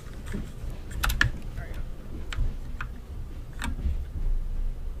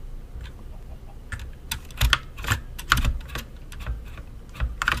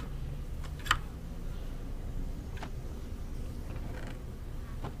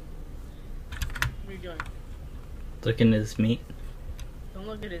 What are you doing? Looking at his meat. Don't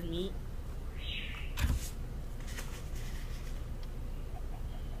look at his meat.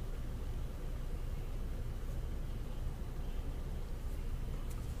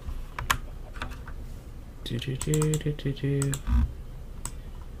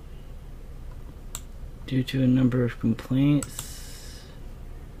 Due to a number of complaints.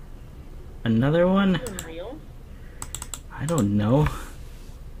 Another one? Real? I don't know.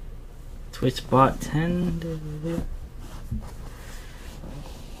 Twitch bot 10.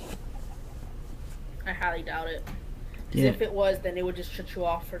 I highly doubt it. Yeah. If it was, then they would just shut you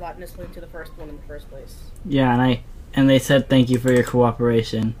off for not listening to the first one in the first place. Yeah, and they said thank you for your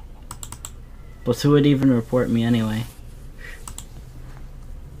cooperation. But who would even report me anyway?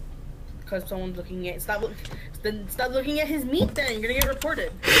 Because someone's looking at then stop looking at his meat. Then you're gonna get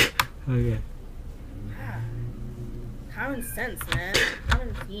reported. Okay. Ah, common sense, man.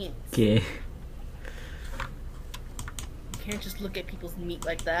 Common sense. Okay. You can't just look at people's meat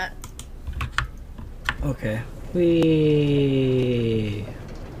like that. Okay. Wee.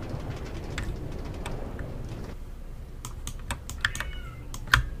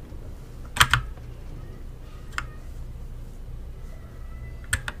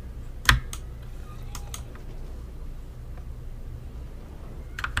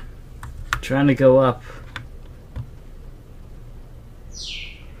 Trying to go up.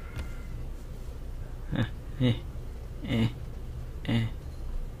 Eh.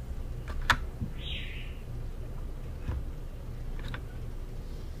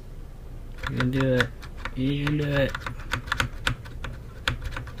 You can do it. You can do it.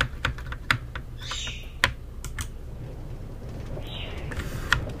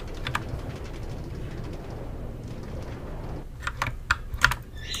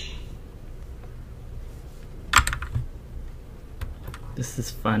 This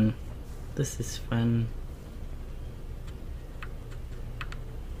is fun. This is fun.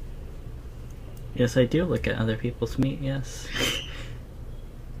 Yes, I do look at other people's meat, yes.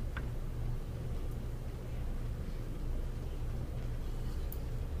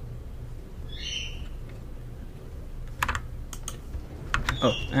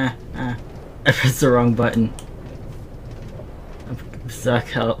 Oh, I pressed the wrong button. I'm stuck,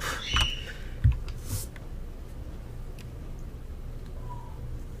 help.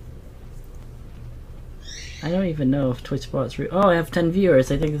 I don't even know if Twitch bots oh, I have 10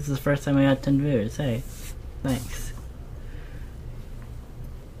 viewers. I think this is the first time I had 10 viewers. Hey, thanks.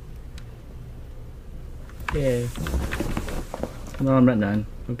 Yeah. No, I'm not done.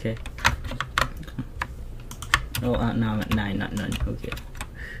 Okay. Oh, no, I'm at 9, not none. Okay.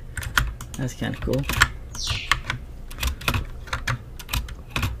 That's kind of cool.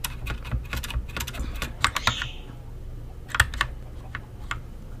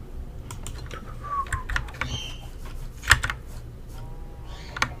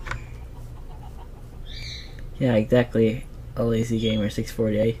 Yeah, exactly. A lazy gamer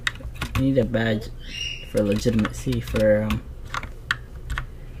 648. I need a badge for legitimacy for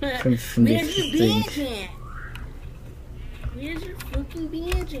from Where's these your things. badge at? Where's your fucking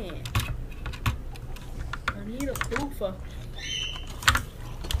badge at? I need a proof of.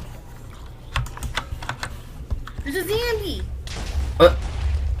 There's a zombie.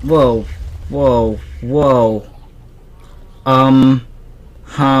 Whoa, whoa, whoa.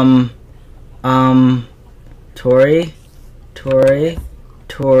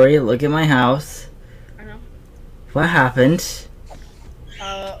 Torie, look at my house. I know. What happened?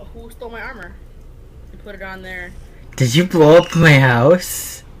 Who stole my armor? And put it on there. Did you blow up my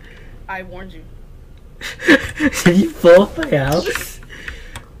house? I warned you. Did you blow up my house?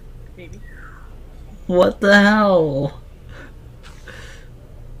 Maybe. What the hell?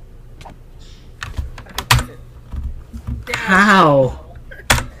 How?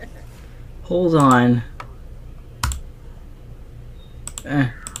 Hold on.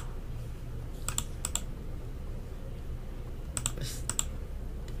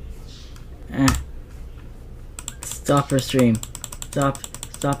 Stop her stream. Stop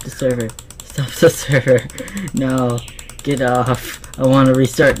the server. Stop the server. No. Get off. I want to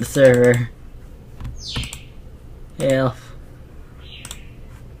restart the server. Help.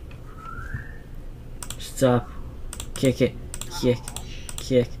 Stop. Kick it. Kick.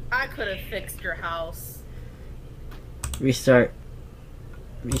 Kick. I could have fixed your house. Restart.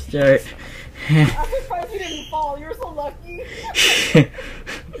 Restart. I'm surprised you didn't fall. You're so lucky.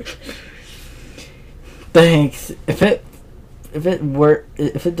 Thanks. If it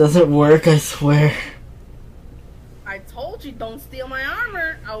doesn't work, I swear. I told you don't steal my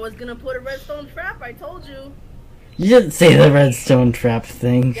armor. I was gonna put a redstone trap. I told you. You didn't say the redstone trap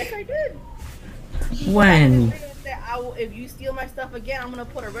thing. Yes, I did. When? If you steal my stuff again, I'm gonna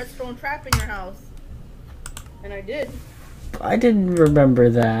put a redstone trap in your house. And I did. I didn't remember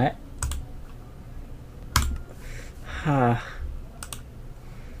that. Ha.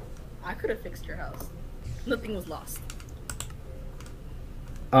 I could have fixed your house. Nothing was lost.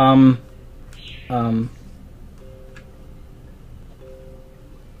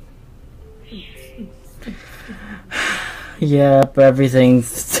 Yep,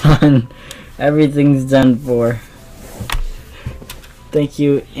 everything's done. Everything's done for. Thank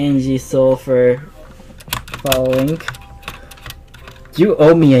you, Angie Soul, for following. You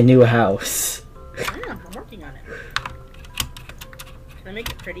owe me a new house. I'm working on it. Can I make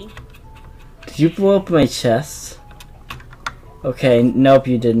it pretty? Did you blow up my chest? Okay, nope,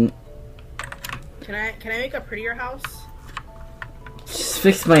 you didn't. Can I make a prettier house? Just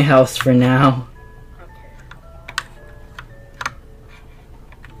fix my house for now. Okay.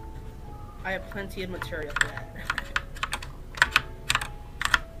 I have plenty of material for that.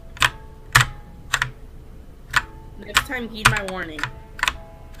 Next time, heed my warning.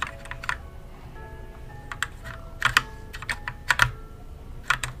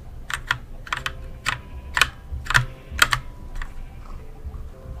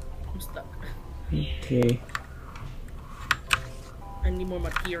 I'm stuck. Okay. I need more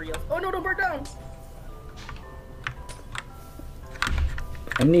materials. Oh no, don't burn down!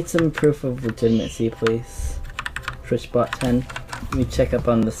 I need some proof of legitimacy, please. TwitchBot 10. Let me check up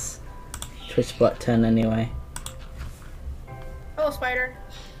on this TwitchBot 10 anyway. Hello, Spider.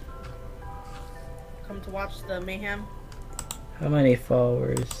 Come to watch the mayhem. How many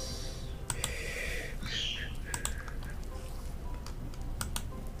followers?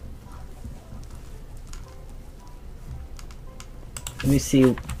 Let me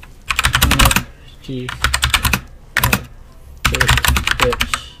see. Jeez. TwitchBot.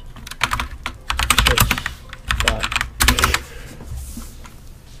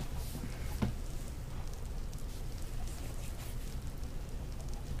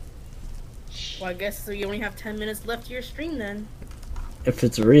 Well, I guess so you only have 10 minutes left to your stream then. If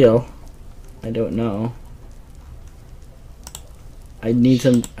it's real, I don't know. I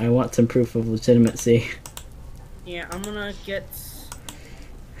want some proof of legitimacy. Yeah, I'm gonna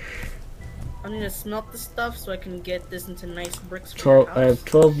smelt the stuff so I can get this into nice bricks for your house. I have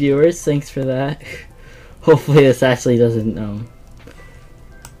 12 viewers, thanks for that. Hopefully this actually doesn't, Well,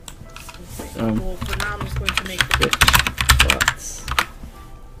 for now I'm just going to make the bots.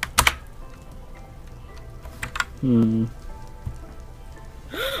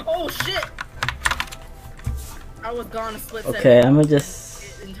 Oh shit! I was gone a split second. Okay, I'm gonna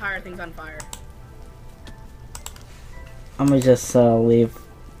just... The entire thing's on fire. I'm gonna just leave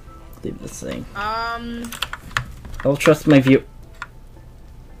this thing. I'll trust my view.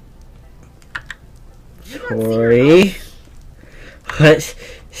 Torie, what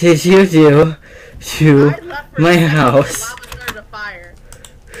did you do to my house?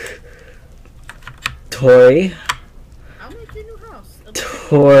 Torie. I'll make you a new house.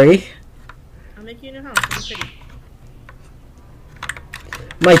 Torie. I'll make you a new house. It'll be pretty.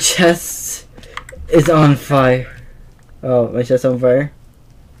 My chest is on fire. Oh, my chest on fire?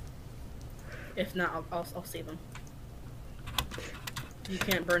 If not, I'll save them. You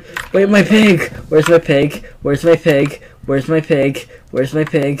can't burn things. Wait, my pig! Where's my pig? Where's my pig? Where's my pig? Where's my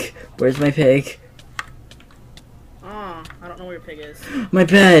pig? Where's my pig? I don't know where your pig is. My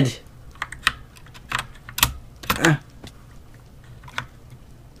bed!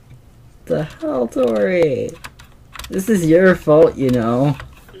 The hell, Torie? This is your fault, you know.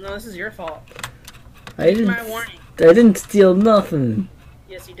 No, this is your fault. I didn't steal nothing.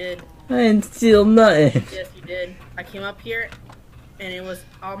 Yes, you did. I didn't steal nothing. Yes, you did. I came up here, and it was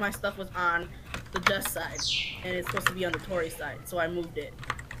all my stuff was on the Jess side, and it's supposed to be on the Torie side, so I moved it.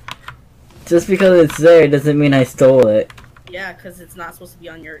 Just because it's there doesn't mean I stole it. Yeah, because it's not supposed to be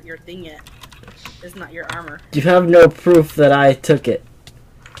on your thing yet. It's not your armor. You have no proof that I took it.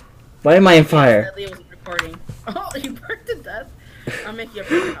 Why am I on fire? Sadly, it wasn't recording. Oh, you burned to death. I'll make you a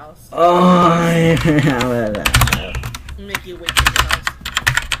pretty house. Oh, I'll make you a way to your house.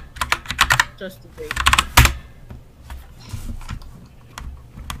 Just a big.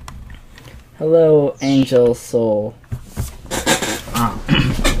 Hello, Angel Soul.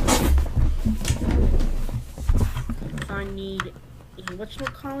 I need a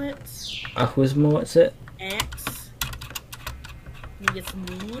whatchamacallit? What's it? Axe. Let me get some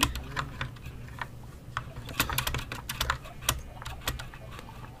wood.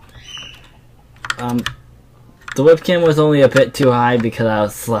 The webcam was only a bit too high because I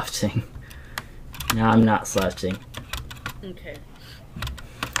was slouching. Now I'm not slouching. Okay.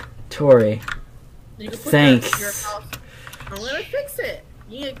 Torie, You can put thanks. that in your house. I'm gonna fix it.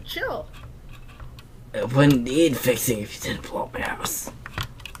 You need to chill. It wouldn't need fixing if you didn't blow up my house.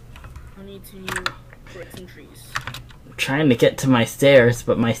 I need to break some trees. I'm trying to get to my stairs,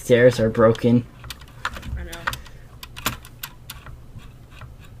 but my stairs are broken. I know.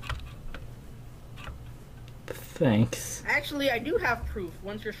 Thanks. Actually, I do have proof.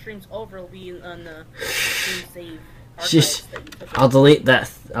 Once your stream's over, it'll be on the stream save Shush. archives that you took. I'll delete that.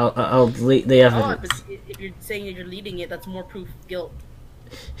 I'll delete the Oh, evidence. but if you're saying that you're deleting it, that's more proof of guilt.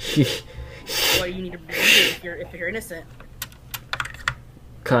 Why you need to delete it if you're innocent?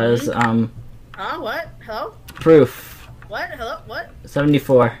 Cause What? Hello? proof. What? Hello? What?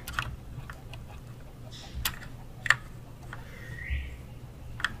 74.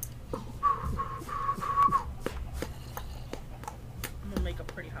 I'm gonna make a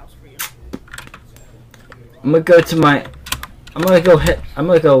pretty house for you. I'm gonna go to my. I'm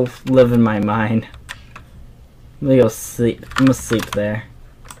gonna go live in my mine. I'm gonna go sleep. I'm gonna sleep there.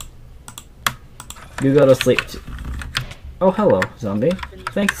 You go to sleep. Oh, hello, zombie.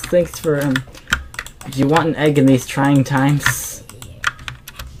 Thanks for Do you want an egg in these trying times?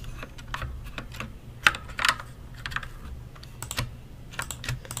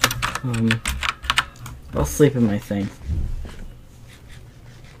 I'll sleep in my thing.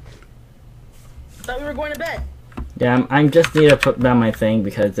 I thought we were going to bed. Yeah, I just need to put down my thing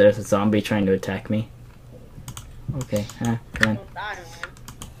because there's a zombie trying to attack me. Okay, come on. Don't die, man.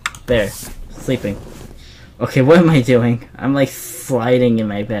 There, sleeping. Okay, what am I doing? I'm like sliding in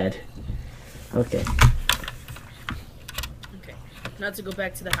my bed. Okay. Okay. Now to go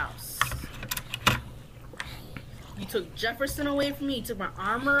back to the house. You took Jefferson away from me. You took my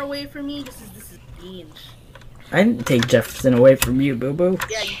armor away from me. This is binge. I didn't take Jefferson away from you, Boo Boo.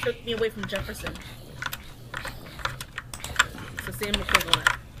 Yeah, you took me away from Jefferson. It's the same equivalent.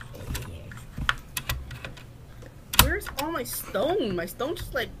 Where's all my stone? My stone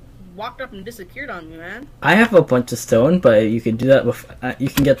just like walked up and disappeared on me, man. I have a bunch of stone, but you can do that. You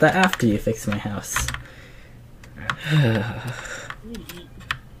can get that after you fix my house. I need to eat.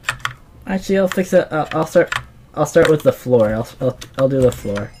 Actually, I'll fix it. I'll start with the floor. I'll do the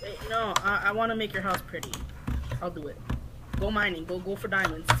floor. Wait, no, I want to make your house pretty. I'll do it. Go mining. Go for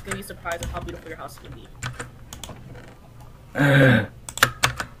diamonds. It's gonna be a surprise of how beautiful your house is gonna be.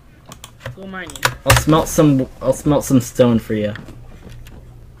 Go mining. I'll smelt some stone for you.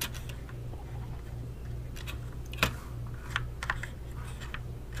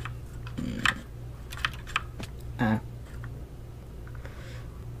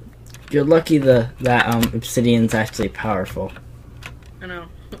 You're lucky that obsidian's actually powerful. I know.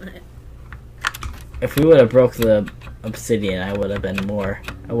 If we would have broke the obsidian, I would have been more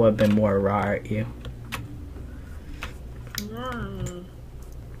raw at you.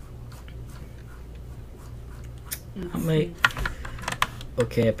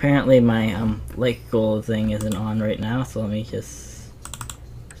 Okay, apparently my lake goal thing isn't on right now, so let me just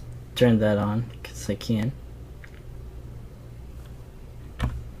turn that on because I can.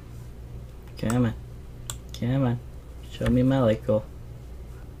 Come on, show me my lake goal.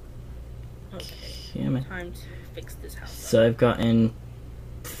 Okay. Come on. Time to fix this house. So I've gotten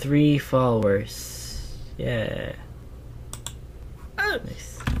 3 followers. Yeah. Oh!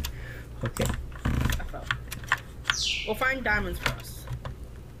 Nice. Okay. I fell. We'll find diamonds for us.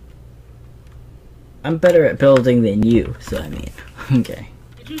 I'm better at building than you, so I mean, okay.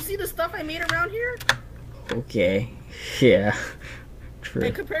 Did you see the stuff I made around here? Okay. Yeah. True.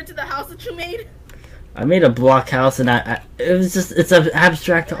 And compared to the house that you made? I made a block house and it's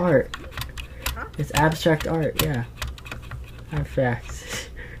abstract art. Huh? It's abstract art, yeah. Abstract.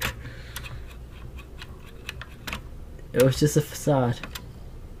 It was just a facade.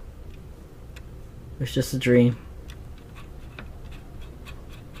 It was just a dream.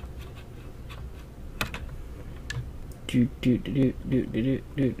 Do do do do do do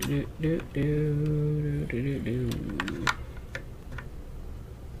do do do do do.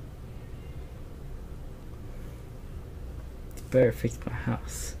 Better fix my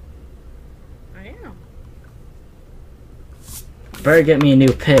house. I am. Better get me a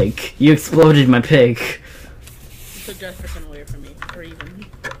new pig. You exploded my pig. You took Jefferson away from me. Or even.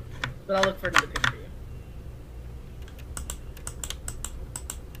 But I'll look for another pig for you.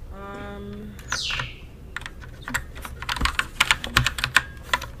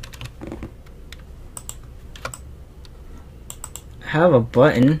 I have a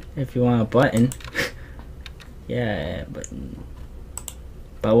button if you want a button. Yeah, button.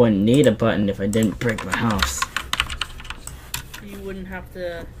 But I wouldn't need a button if I didn't break my house. You wouldn't have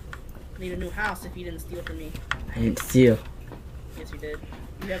to need a new house if you didn't steal from me. I didn't steal. Yes, you did.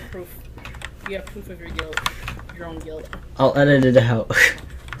 You have proof. You have proof of your guilt. Your own guilt. I'll edit it out.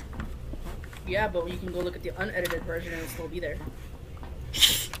 Yeah, but you can go look at the unedited version and it'll still be there.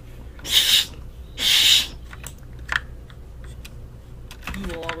 You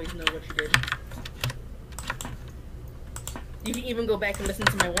will always know what you did. You can even go back and listen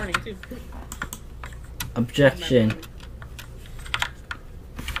to my warning, too. Objection.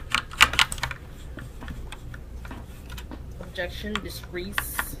 Objection,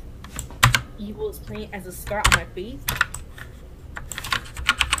 disgrace. Evil is playing as a scar on my face.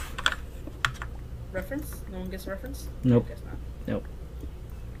 Reference? No one gets reference? Nope. Guess not. Nope.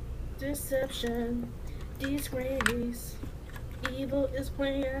 Deception, disgrace. Evil is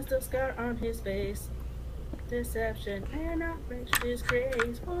playing as the scar on his face. Deception and outrage,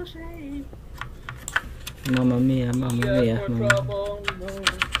 disgrace, for shame. Mamma mia, mamma mia. For Mamma. trouble, no.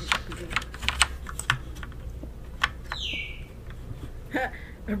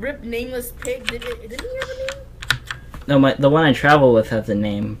 A ripped nameless pig. Did he have a name? No, the one I travel with has a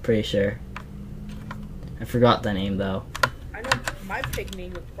name. Pretty sure. I forgot the name though. I know my pig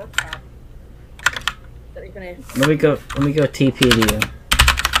name was Pork Chop. That ain't gonna. Let me go TP to you.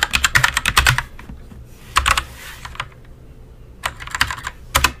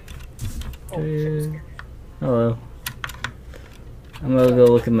 Oh, shit, I'm Hello. I'm gonna go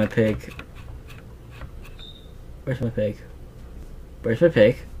look at my pig. Where's my pig? Where's my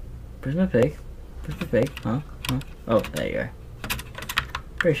pig? Where's my pig? Where's my pig? Huh? Huh? Oh, there you are.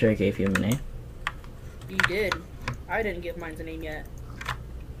 Pretty sure I gave you a name. You did. I didn't give mine a name yet.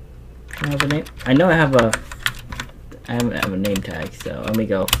 I have a name. I know I have a. I haven't have a name tag, so let me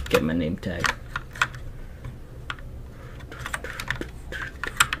go get my name tag.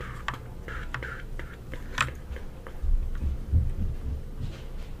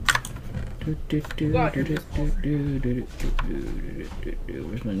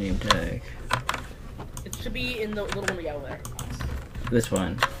 Where's my name tag? It should be in the little one yellow there. This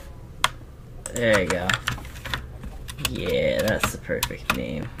one. There you go. Yeah, that's the perfect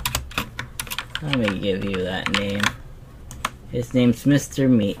name. Let me give you that name. His name's Mr.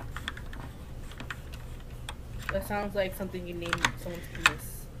 Meat. That sounds like something you name someone's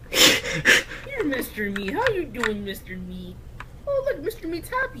penis. Here, Mr. Meat. How you doing, Mr. Meat? Oh, look, Mr. Meat's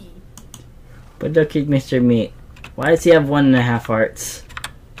happy. But look at Mr. Meat. Why does he have 1.5 hearts?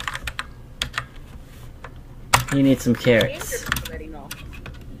 He needs some carrots.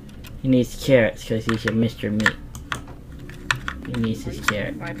 He needs carrots because he's a Mr. Meat. He needs his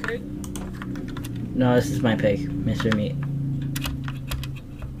carrot. My pig? No, this is my pig, Mr. Meat.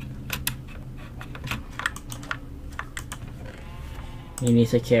 He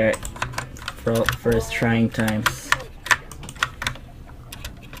needs a carrot for his trying times.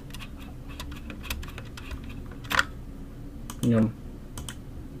 No.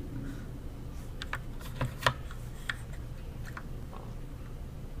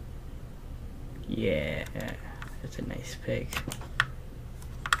 Yeah, that's a nice pig.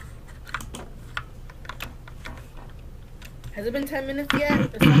 Has it been 10 minutes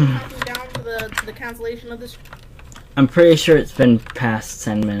yet? Is someone counting down to the cancellation of this? I'm pretty sure it's been past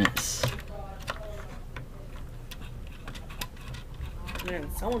 10 minutes. Man,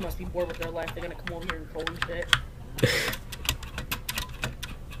 someone must be bored with their life. They're gonna come over here and troll and shit.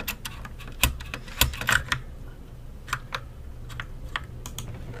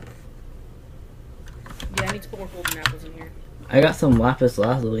 Yeah, I need to put more golden apples in here. I got some lapis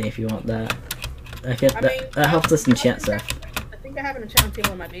lazuli if you want that. That helps us enchant stuff. I think I have an enchantment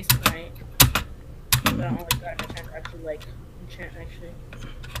table in my basement, right? But I don't like that enchant actually, like, enchant actually.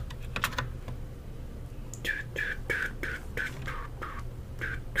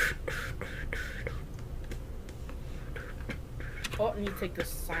 Oh, I need to take this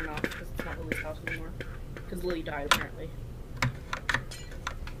sign off because it's not Lily's house anymore. Because Lily died apparently.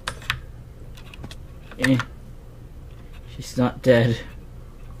 Yeah. She's not dead.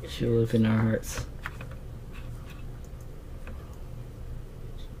 She'll live in our hearts.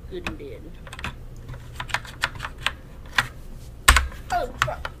 Good and dead. Oh,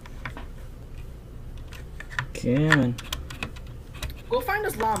 fuck. Come on. Go find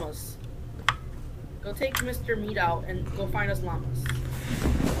us llamas. Go take Mr. Meat out and go find us llamas.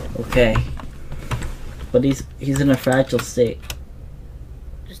 Okay. But he's in a fragile state.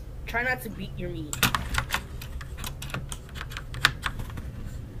 Just try not to beat your meat.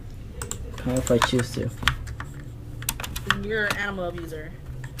 How if I choose to? You're an animal abuser.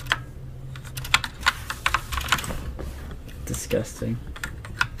 Disgusting.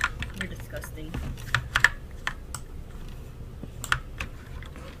 You're disgusting.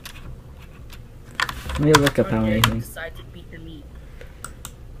 Let me look up how many you things. decide to beat your meat.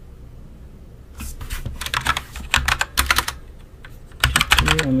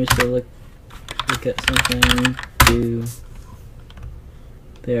 Let me just look at something.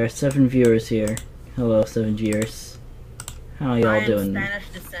 There are 7 viewers here. Hello, 7 viewers. How y'all doing? Spanish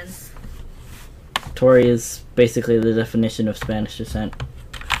descent. Torie is basically the definition of Spanish descent.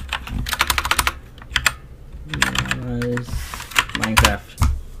 Minecraft.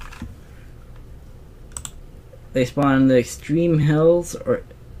 They spawn in the extreme hills, or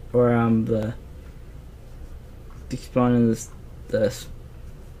they spawn in the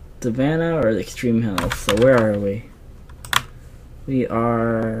savannah or the extreme hills. So where are we? We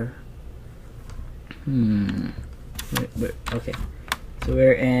are. Okay. So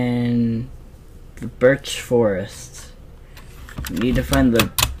we're in the birch forest. We need to find the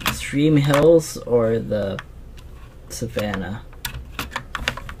extreme hills or the savannah.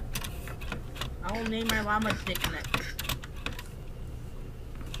 I will name my llama Dick Neck.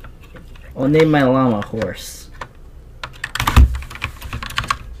 I'll name my llama Horse.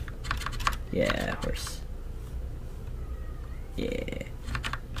 Yeah, horse. Yeah.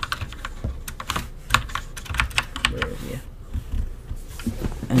 Where are you?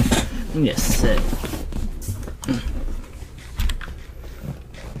 I'm just sit.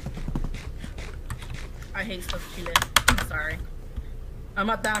 I hate stuff Chile. I'm sorry. I'm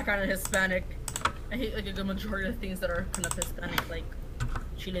not that kind of Hispanic. I hate like a good majority of things that are kind of Hispanic, like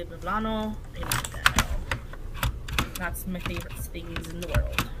Chile poblano. I don't like that at all. That's my favorite things in the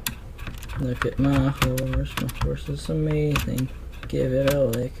world. Look at my horse. My horse is amazing. Give it a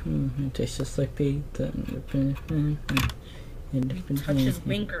lick. It tastes just like pizza. Touch his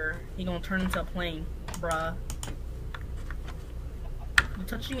winker, he gonna turn into a plane, bruh. You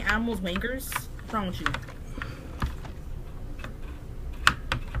touching animals' winkers? What's wrong with you?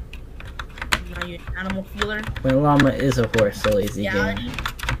 Now you an animal feeler? My llama is a horse, so lazy game. Bestiality?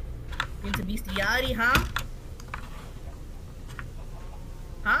 You into bestiality, huh?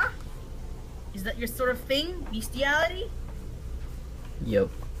 Huh? Is that your sort of thing? Bestiality?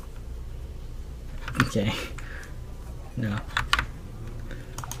 Yup. Okay. No.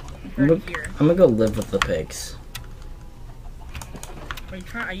 I'm gonna go live with the pigs. Are you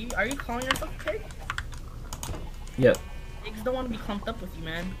trying? Are you calling yourself a pig? Yep. Pigs don't want to be clumped up with you,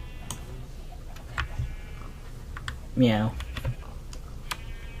 man. Meow.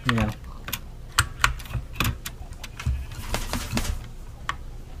 Meow.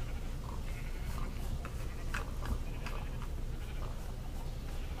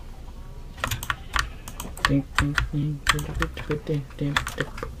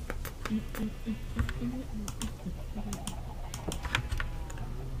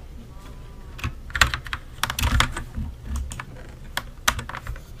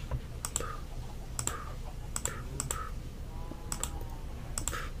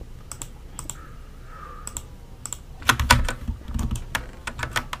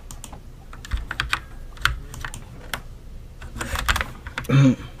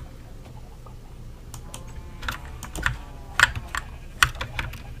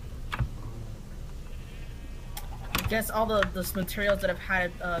 I guess all the materials that I've had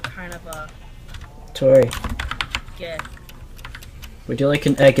kind of Torie, get. would you like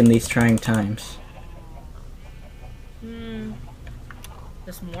an egg in these trying times?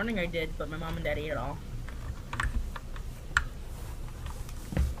 This morning I did, but my mom and dad ate it all.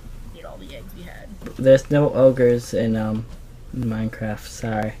 Ate all the eggs we had. There's no ogres in Minecraft.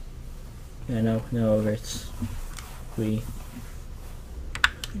 Sorry. Yeah, no ogres.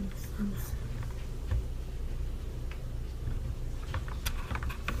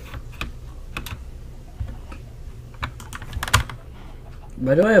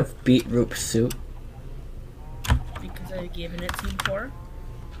 Why do I have beetroot soup? Because I've given it to you before.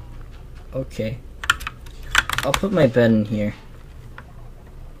 Okay. I'll put my bed in here.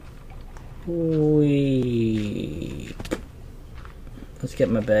 Wee. Let's get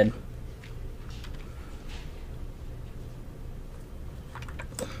my bed.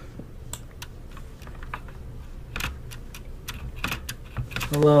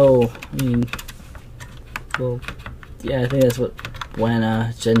 Hello. I mean, well, yeah, I think that's what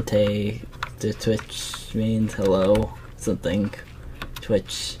buena gente to Twitch means. Hello, something.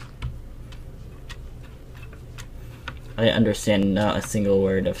 Twitch. I understand not a single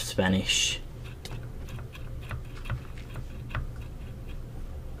word of Spanish.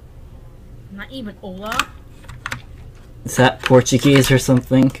 Not even hola? Is that Portuguese or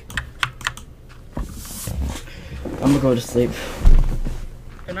something? I'm gonna go to sleep.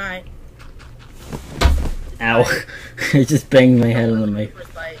 Good night. Ow. I just banged my head on my...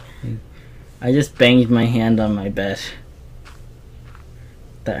 I just banged my hand on my bed.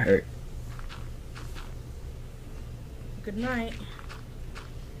 That hurt. Good night.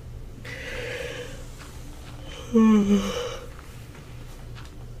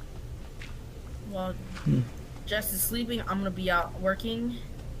 Well, Jess is sleeping. I'm gonna be out working.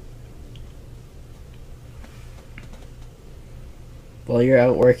 While you're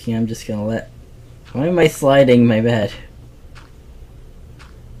out working, I'm just gonna let... Why am I sliding my bed?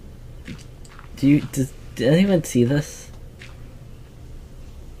 Does anyone see this?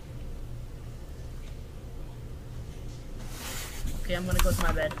 Okay, I'm gonna go to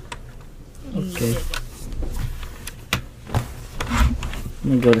my bed. Okay. I'm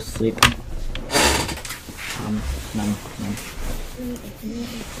gonna go to sleep. Nom.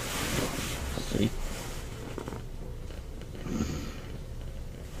 Sleep.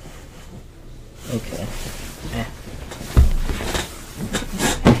 Okay. There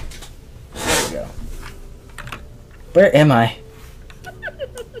we go. Where am I?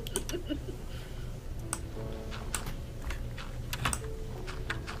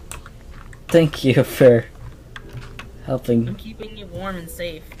 Thank you for helping. I'm keeping you warm and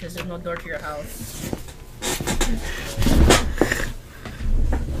safe because there's no door to your house.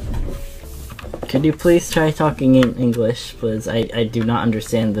 Could you please try talking in English, please? I do not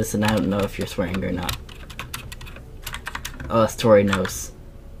understand this and I don't know if you're swearing or not. Oh, Torie knows.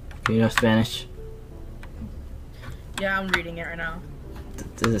 Do you know Spanish? Yeah, I'm reading it right now.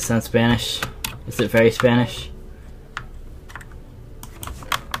 Does it sound Spanish? Is it very Spanish?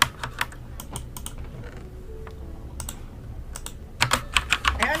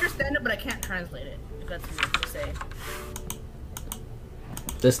 I understand it, but I can't translate it. If that's weird to say.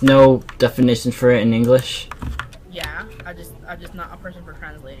 There's no definition for it in English? Yeah, I'm just not a person for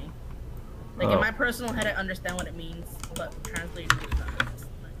translating. Like in my personal head, I understand what it means, but translating is not like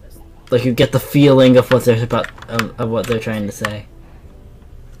this. Like you get the feeling of what they're of what they're trying to say.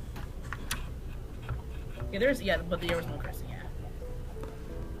 Yeah, but there was no cursing.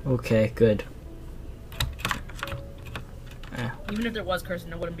 Yeah. Okay, good. Even if there was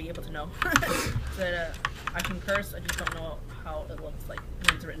cursing, I wouldn't be able to know. That I can curse, I just don't know how it looks like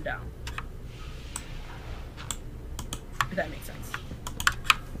when it's written down. If that makes sense.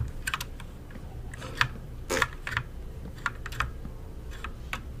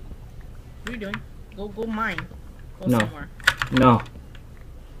 What are you doing? Go mine. Go No. somewhere. No.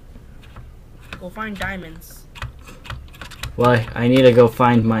 Go find diamonds. Why? I need to go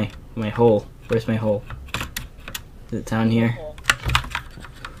find my hole. Where's my hole? Is it down here? Oh.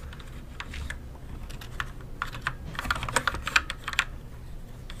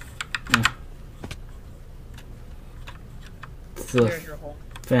 It's a There's your hole.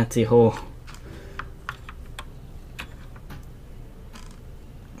 fancy hole.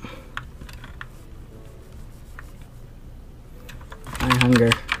 I hunger.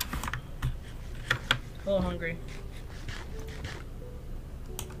 A little hungry.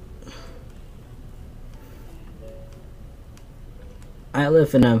 I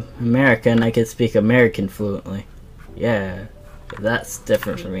live in America and I can speak American fluently. Yeah, that's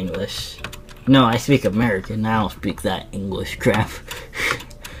different from English. No, I speak American. I don't speak that English crap.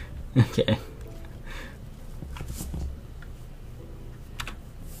 Okay.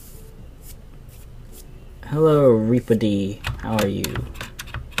 Hello, Reapady. How are you?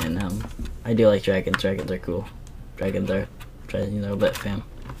 And I do like dragons. Dragons are cool. Dragons are, a bit fam.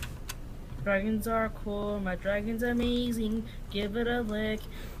 Dragons are cool, my dragon's amazing. Give it a lick,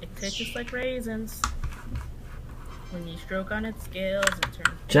 it tastes like raisins. When you stroke on its scales, it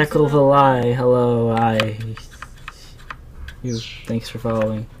turns. Jekyll the Lie. Hello, you. Thanks for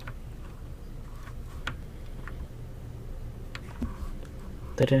following.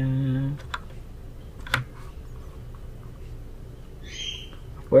 Ta-da.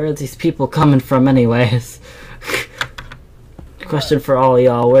 Where are these people coming from anyways? Question for all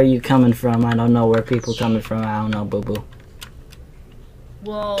y'all, where are you coming from? I don't know where people coming from. I don't know, boo-boo.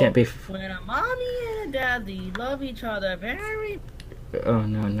 Well, Can't be when a mommy and a daddy love each other very... Oh,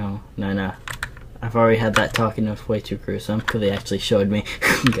 no. I've already had that talk and it was way too gruesome, because they actually showed me.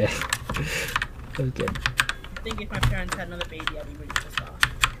 Okay. Okay. I think if my parents had another baby, I'd be really pissed off.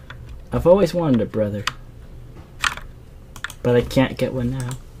 I've always wanted a brother. But I can't get one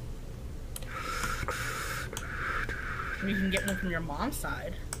now. Or you can get one from your mom's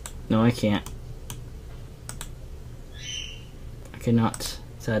side. No, I can't. I cannot.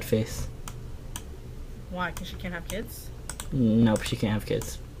 Sad face. Why? Because she can't have kids? Nope, she can't have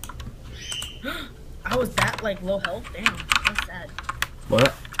kids. I was that like low health? Damn, that's sad.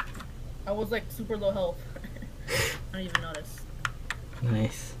 What? I was like super low health. I don't even notice.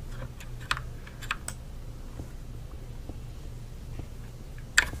 Nice.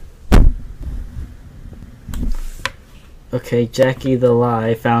 Okay, Jackie the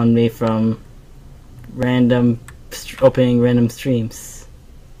Lie found me from opening random streams.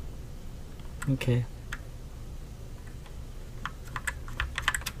 Okay.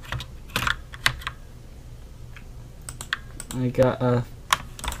 I got a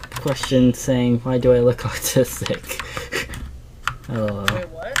question saying, why do I look autistic? LOL. Wait,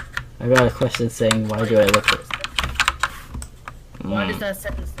 what? I got a question saying, why do I look autistic? Why does that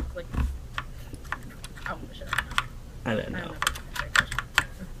sentence look like... Oh, shut up. I don't know.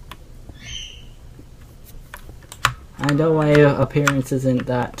 I know my appearance isn't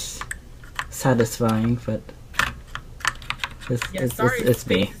that satisfying, but it's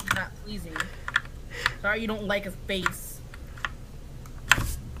me. It's not pleasing. Sorry you don't like his face.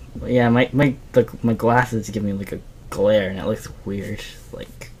 Yeah, my glasses give me like a glare and it looks weird.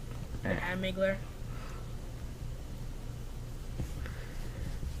 Like anime glare.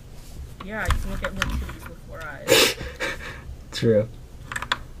 Yeah, you can look at more titties with 4 eyes. True.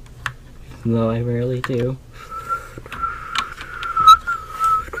 Though I rarely do.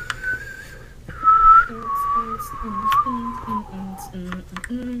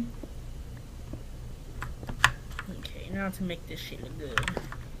 Okay, now to make this shit look good.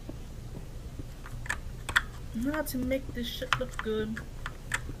 Now to make this shit look good.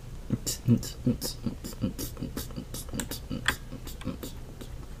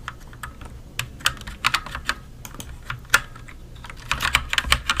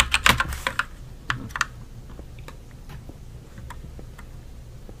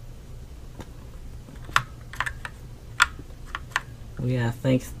 Yeah,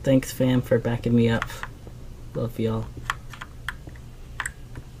 thanks fam for backing me up. Love y'all.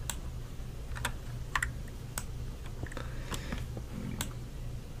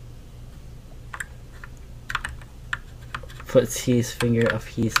 Puts his finger up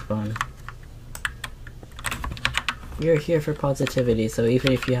his bun. You're here for positivity, so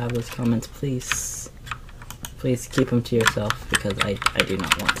even if you have those comments, please keep them to yourself, because I do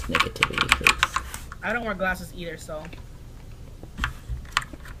not want negativity, please. I don't wear glasses either, so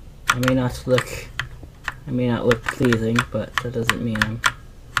I may not look pleasing, but that doesn't mean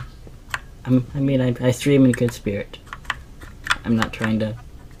I stream in good spirit. I'm not trying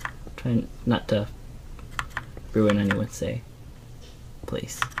not to ruin anyone's day.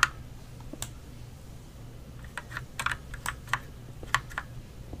 Please.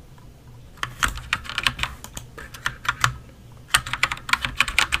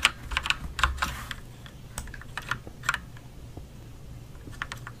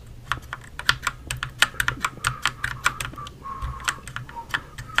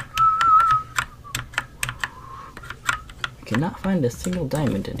 I cannot find a single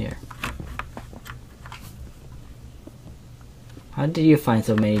diamond in here. How did you find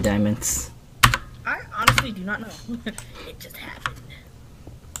so many diamonds? I honestly do not know. It just happened.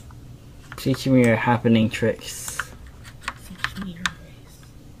 Teach me your happening tricks. Teach me your ways.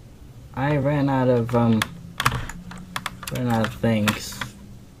 I ran out of things.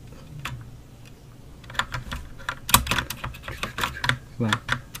 Come on.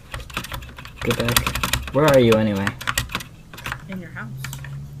 Get back. Where are you anyway? In your house.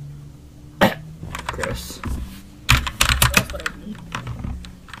 Gross. That's what I need.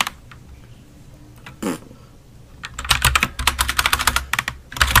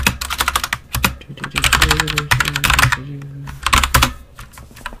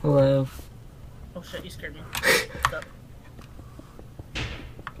 Hello. Oh shit, you scared me. What's up?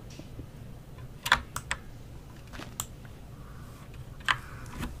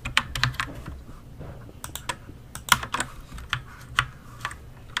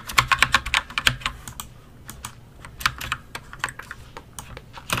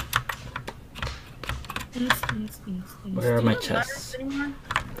 Where are my chests?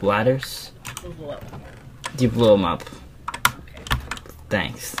 Ladders? Those blow up. You blew them up. Okay.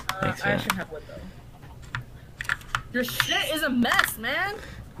 Thanks. Thanks for I that. should have wood though. Your shit is a mess, man.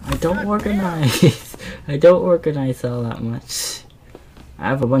 I don't God organize. I don't organize all that much. I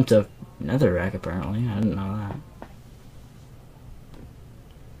have a bunch of netherrack apparently. I didn't know that.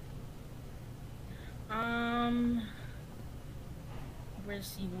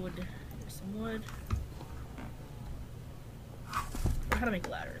 Where's the wood? There's some wood. how to make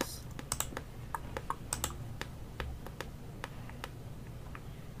ladders.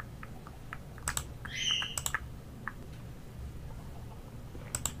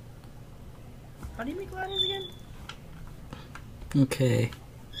 How do you make ladders again? Okay.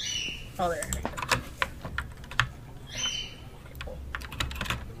 Oh, there.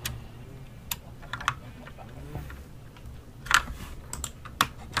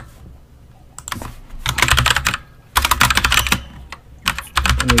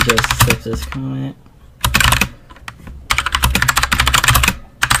 Let me just skip this comment.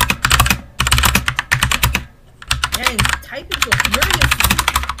 Dang, typing so furiously.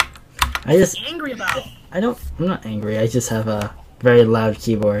 I just, Angry about. I'm not angry, I just have a very loud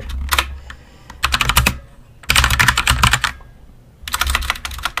keyboard.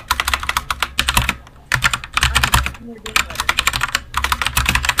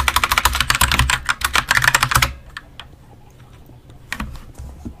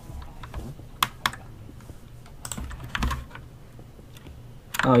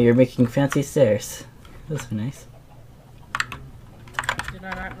 Oh, you're making fancy stairs. That's nice. Did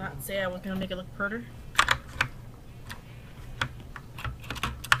I not say I was gonna make it look prettier?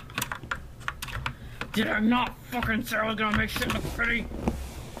 Did I not fucking say I was gonna make shit look pretty?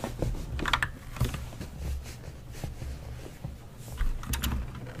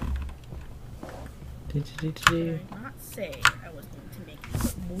 Did I not say I was going to make it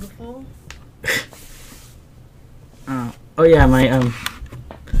look beautiful? Oh yeah, my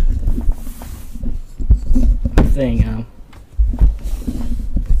thing,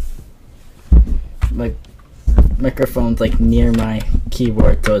 my microphone's like near my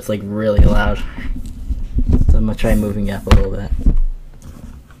keyboard, so it's like really loud. So I'm gonna try moving it up a little bit.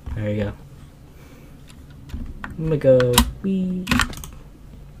 There you go. I'm gonna go wee.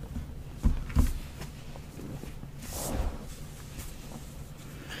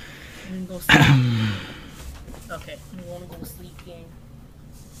 I'm gonna go sleep. Okay, you wanna go to sleep, gang?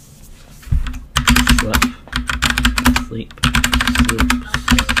 Sleep.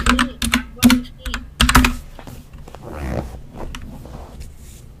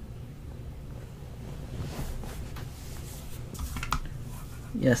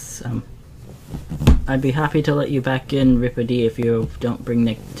 Yes, I'd be happy to let you back in, Ripidee, if you don't bring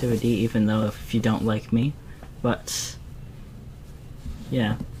negativity, even though if you don't like me. But,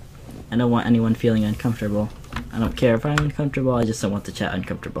 yeah, I don't want anyone feeling uncomfortable. I don't care if I'm uncomfortable, I just don't want the chat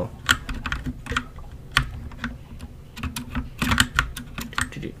uncomfortable.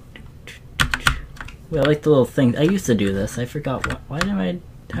 Well, I like the little thing. I used to do this. I forgot why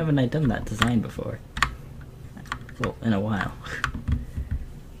haven't I done that design before? Well, in a while.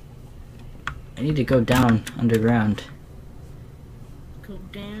 I need to go down underground. Go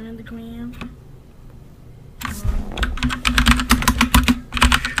down underground.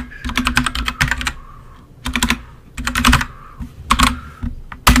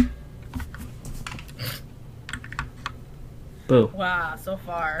 Boo. Wow, so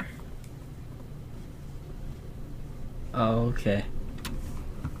far. Oh, okay.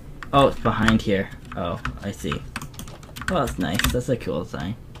 Oh, it's behind here. Oh, I see. Well, that's nice. That's a cool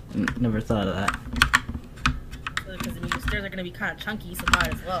design. Never thought of that. Because I mean, the stairs are gonna be kind of chunky, so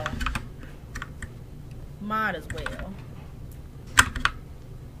might as well. Might as well.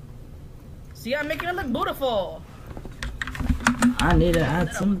 See, I'm making it look beautiful. I need to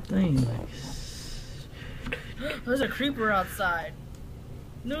add something. There's a creeper outside.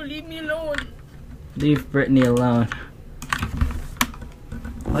 No, leave me alone. Leave Brittany alone.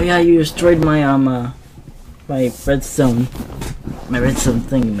 Oh yeah, you destroyed my my redstone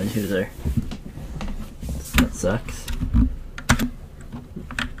thingamajigger. That sucks.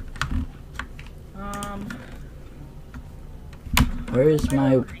 Where's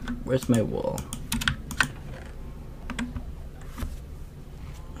my wool?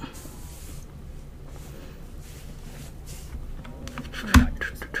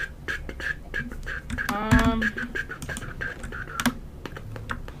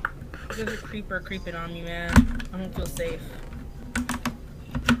 There's a creeper creeping on me, man. I don't feel safe.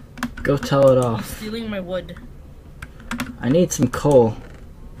 Go tell it off. He's stealing my wood. I need some coal.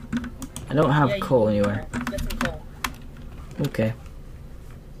 I don't have coal anywhere. Get some coal. Okay.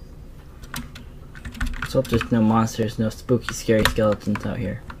 Let's hope there's no monsters, no spooky, scary skeletons out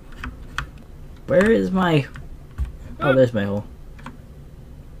here. Where is my... Oh, there's my hole.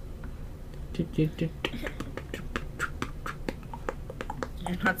 Did you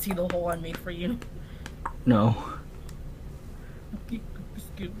not see the hole I made for you? No.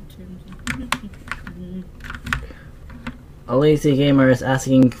 A lazy gamer is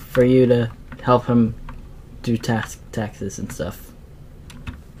asking for you to help him do taxes and stuff.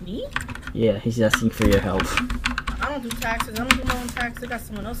 Me? Yeah, he's asking for your help. I don't do taxes. I don't do my own taxes. I got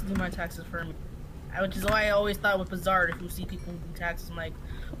someone else to do my taxes for me. Which is why I always thought it was bizarre if you see people who do taxes. I'm like,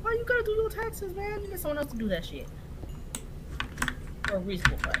 why you gotta do your taxes, man? You get someone else to do that shit. For a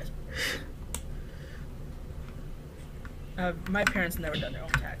reasonable price. My parents never done their own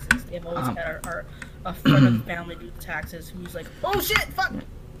taxes. They've always had a friend of the family do the taxes who's like, oh shit, fuck!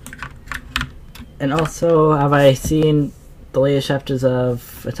 And also, have I seen the latest chapters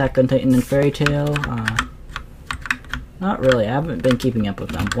of Attack on Titan and Fairy Tail? Not really. I haven't been keeping up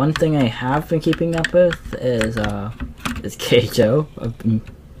with them. One thing I have been keeping up with is Keijo.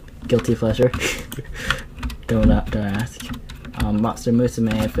 Guilty pleasure. don't ask. Monster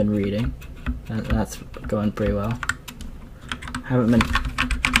Musume I've been reading. That's going pretty well. Haven't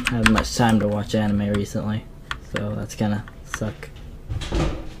had much time to watch anime recently, so that's gonna suck.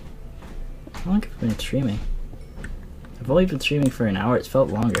 How long have I been streaming? I've only been streaming for an hour. It's felt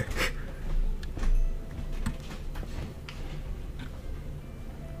longer.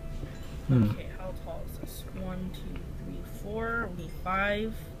 Okay, how tall is this? 1, 2, 3, 4. We need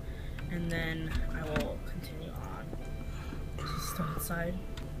 5, and then I will continue on. Just step outside.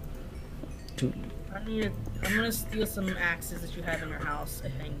 I'm gonna steal some axes that you have in your house, I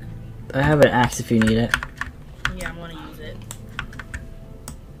think. I have an axe if you need it. Yeah, I'm gonna use it.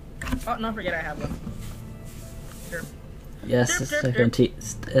 Oh, no, forget I have one. Sure. Yes,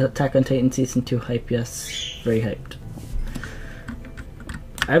 Attack on Titan Season 2 hype, yes. Very hyped.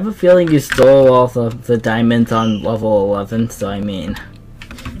 I have a feeling you stole all the diamonds on level 11, so I mean,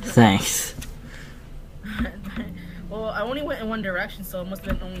 thanks. Well, I only went in one direction, so it must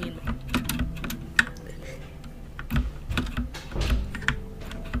have been only in...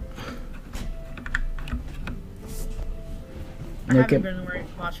 I haven't been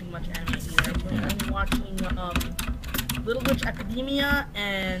watching much anime either. I've been only watching Little Witch Academia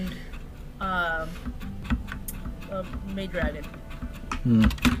and Maid Dragon.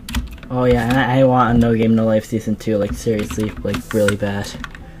 Oh yeah, and I want a No Game No Life Season 2, like seriously, like really bad.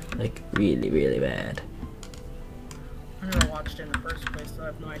 Like really bad. I never watched it in the first place, so I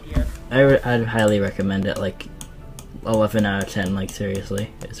have no idea. I'd highly recommend it, like 11 out of 10, like seriously.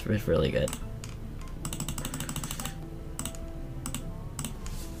 It's really good.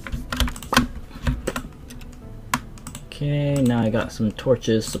 Okay, now I got some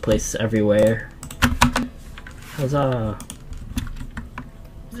torches to place everywhere. Huzzah!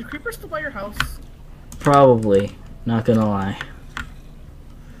 Is the creeper still by your house? Probably. Not gonna lie.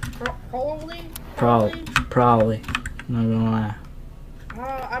 Probably? Probably. Not gonna lie.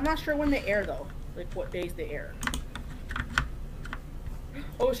 I'm not sure when they air though. Like what days they air.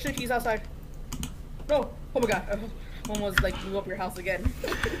 Oh shit, he's outside. No! Oh my god. Almost like blew up your house again.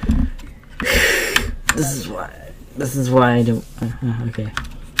 This is why I don't. Okay.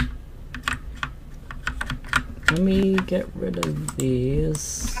 Let me get rid of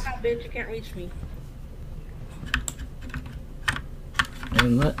these. Ah, bitch, you can't reach me.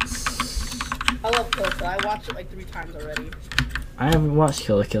 And let's. I love Kill la Kill. I watched it like 3 times already. I haven't watched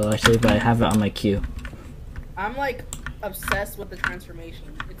Kill la Kill actually, but I have it on my queue. I'm like obsessed with the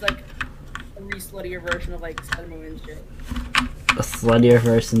transformation. It's like a re-sluttier version of like Sailor Moon and shit. A sluttier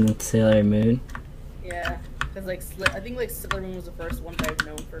version of Sailor Moon? Yeah, because like I think like Sailor Moon was the first one that I've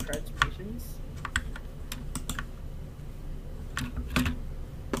known for transformations.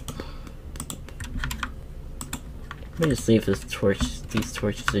 Let me just leave these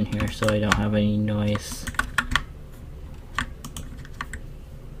torches in here so I don't have any noise.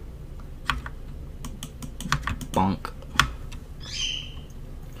 Bonk.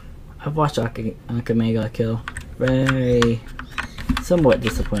 I've watched Akame ga Kill. Very somewhat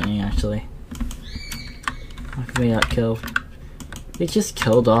disappointing actually. Akame got killed. They just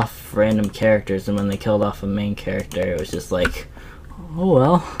killed off random characters, and when they killed off a main character, it was just like, oh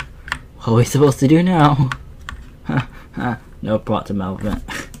well, what are we supposed to do now? No plot development.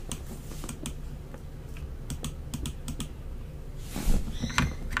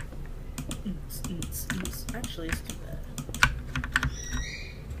 Actually, let's do that.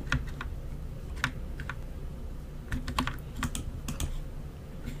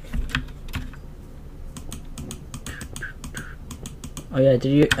 Oh yeah, did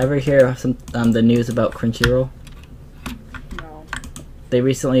you ever hear some the news about Crunchyroll? No. They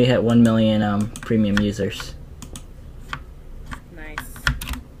recently hit 1 million premium users. Nice.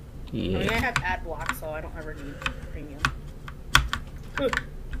 Yeah. I mean, I have ad block, so I don't ever need premium.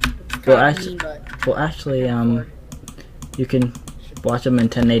 Well, actually, you can watch them in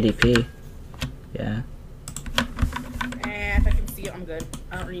 1080p. Yeah. If I can see it, I'm good.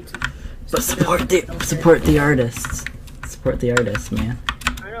 I don't need to. But support the artists. Support the artists, man.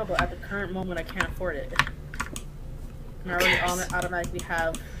 I know. know, but at the current moment, I can't afford it. And I already automatically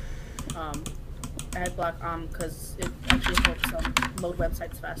have ad block on because it actually helps load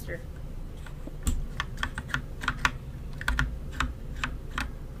websites faster.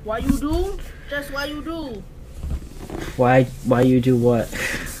 Why you do? Just why you do? Why you do what?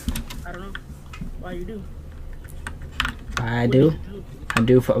 I don't know. Why you do? I do? I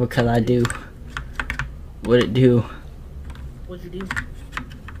do because I do. What it do? What'd you do?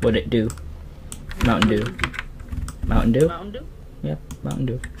 What it do? Mountain Dew. Mountain Dew? Mountain Dew? Yep, Mountain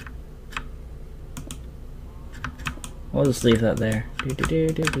Dew. We'll just leave that there. Don't need to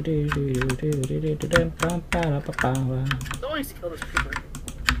kill this creeper.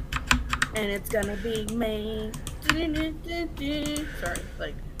 And it's gonna be me. Sorry,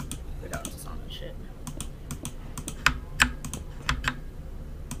 like, we got this song and shit.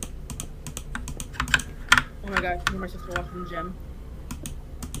 Oh my god, me and my sister watching Gem.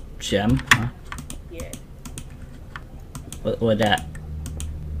 Gem? Huh? Yeah. What that?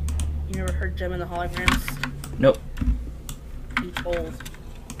 You never heard Gem in the Holograms? Nope. He's old.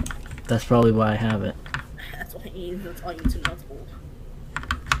 That's probably why I have it. That's what it means. That's all you need to know. It's old.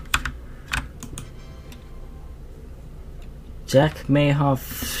 Jack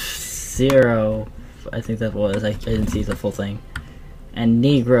Mayhoff 0. I think that was. I didn't see the full thing. And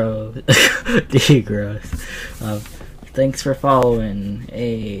Negro. Negros. Thanks for following.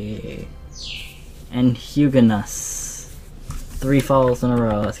 And Huguenus. 3 follows in a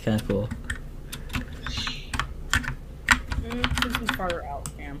row. That's kind of cool. This is farther out,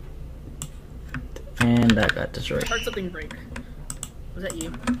 damn. And that got destroyed. I heard something break. Was that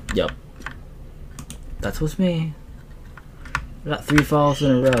you? Yup. That was me. I got 3 follows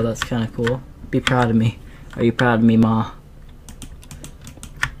in a row. That's kind of cool. Be proud of me. Are you proud of me, Ma?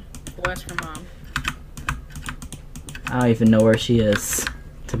 Well, ask her mom. I don't even know where she is,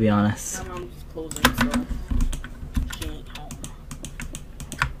 to be honest. My mom's closing, so she ain't home.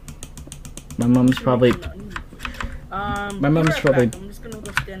 My mom's probably... My mom's probably... I'm just gonna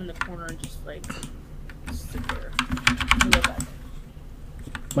go stand in the corner and just, like, sit there. I'll be right back.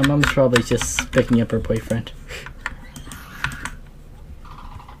 My mom's probably just picking up her boyfriend.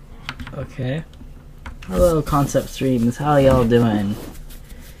 Okay. Hello, Concept Streams. How y'all doing?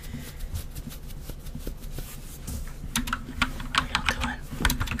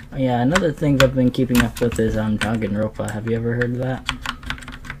 Oh, yeah, another thing I've been keeping up with is Danganronpa. Have you ever heard of that?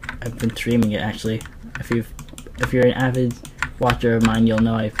 I've been streaming it actually. If you're an avid watcher of mine, you'll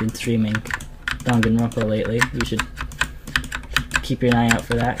know I've been streaming Danganronpa lately. You should keep an eye out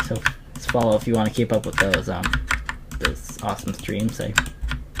for that. So just follow if you want to keep up with those awesome streams. I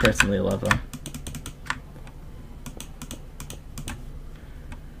personally love them.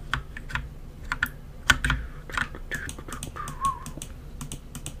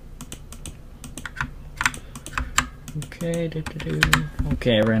 Okay,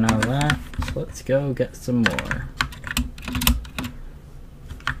 okay, I ran out of that, so let's go get some more.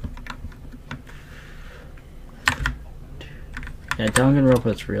 Yeah,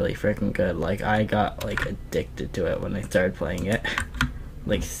 Danganronpa is really freaking good. Like, I got, like, addicted to it when I started playing it.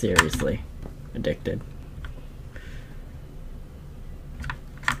 Like, seriously addicted.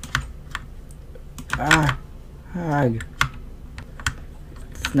 Ah! Hug!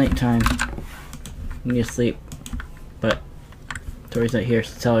 It's nighttime. I need to sleep. But Torie's not here,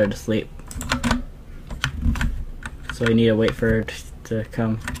 so tell her to sleep. So I need to wait for her to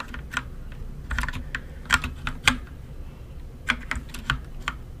come.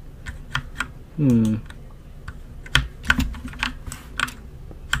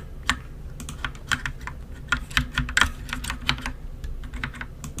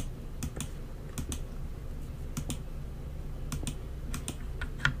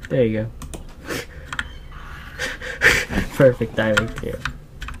 There you go. Perfect timing too.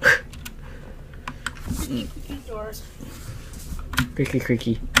 Doors. Creaky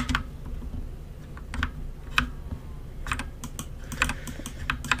creaky.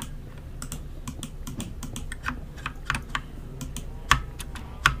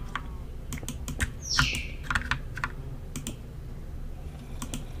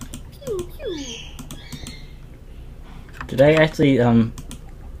 Pew, pew. Did I actually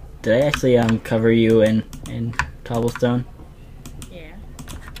cover you in cobblestone? Yeah.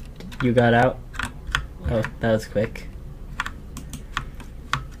 You got out? Yeah. Oh, that was quick.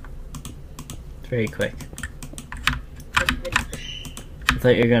 Very quick. I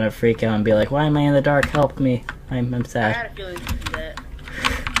thought you were gonna freak out and be like, "Why am I in the dark? Help me! I'm I sad." had a feeling you could do that.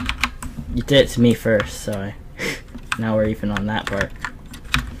 You did it to me first, so now we're even on that part.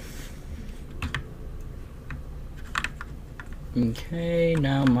 Okay,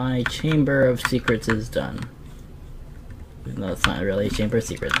 now my Chamber of Secrets is done. Even though it's not really a Chamber of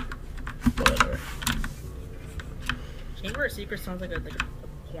Secrets. But whatever. Chamber of Secrets sounds like a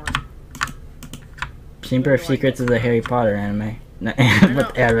porn. Chamber of Secrets is a Harry Potter anime. Not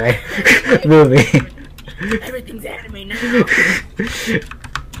but anime. Right? Movie. Everything's anime now.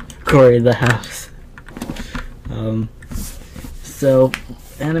 Corey the house. So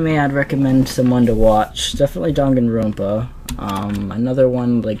anime I'd recommend someone to watch. Definitely Danganronpa. Another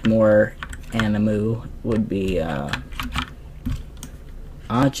one like more anime would be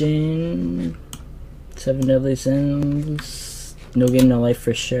Ajin, Seven Deadly Sins, No Game No Life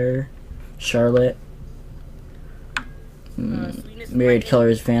for Sure, Charlotte, Myriad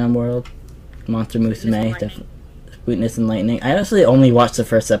Colors Phantom World, Monster Musume, Sweetness and Lightning. I actually only watched the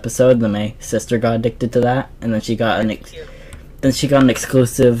first episode. Then my sister got addicted to that, and then she got an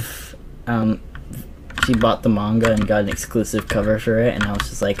exclusive. She bought the manga and got an exclusive cover for it, and I was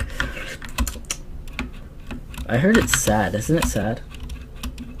just like, I heard it's sad. Isn't it sad?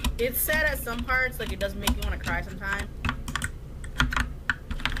 It's sad at some parts, like it does make you want to cry sometimes.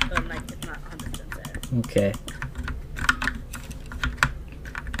 But like, it's not 100% sad. Okay.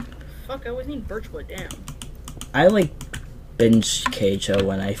 Fuck, I always need birchwood, damn. I like binged Keijo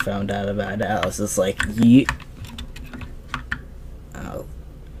when I found out about it. I was just like, yeet. Oh,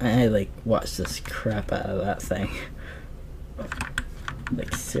 I like watched this crap out of that thing.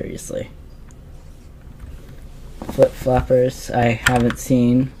 Like seriously. Flip Floppers, I haven't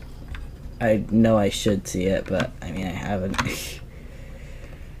seen. I know I should see it, but I mean I haven't.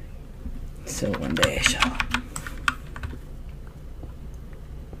 So one day I shall.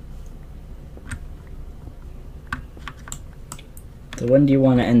 So when do you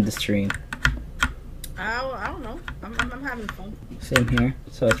want to end the stream? I don't know. I'm having fun. Same here.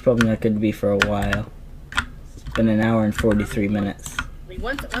 So it's probably not going to be for a while. It's been an hour and 43 minutes. I mean,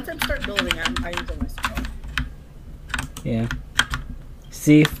 once I start building, I enjoy myself. Yeah.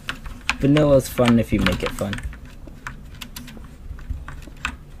 See, vanilla's fun if you make it fun.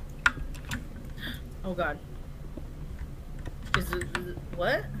 Oh god. Is it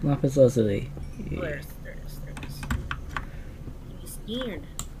what? Lapis lazuli. Yeah. Oh, there it is. He's scared.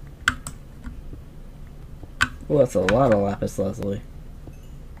 Well, that's a lot of lapis lazuli.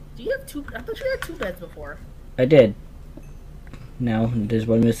 Do you have two? I thought you had two beds before. I did. Now there's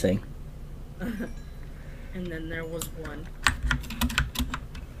one missing. And then there was one.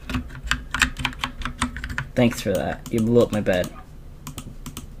 Thanks for that. You blew up my bed.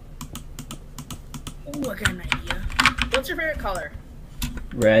 Oh, I got an idea. What's your favorite color?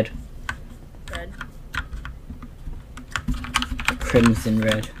 Red. Red. Crimson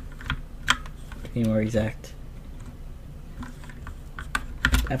red. To be more exact.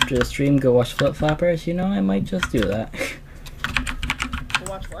 After the stream, go watch Flip Flappers. You know, I might just do that.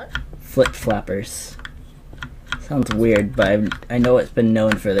 Go watch what? Flip Flappers. Sounds weird, but I know it's been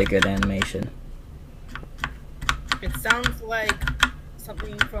known for their good animation. It sounds like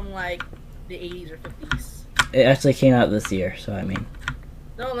something from like the 80s or 50s. It actually came out this year, so I mean.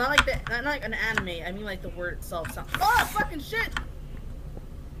 No, not like that. Not like an anime. I mean like the word itself sounds. Oh, fucking shit!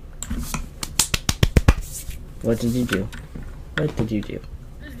 What did you do? What did you do?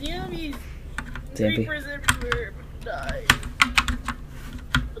 There's zombies. Zombie. Creepers everywhere. Die.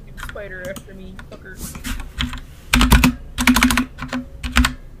 Fucking spider after me, fucker.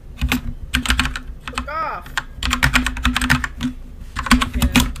 Fuck off. Okay.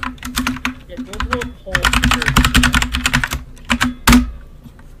 Yeah, go blow a hole.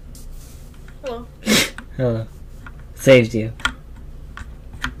 Hello. Hello. Saved you.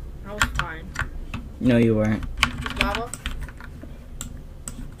 I was fine. No, you weren't. Lava?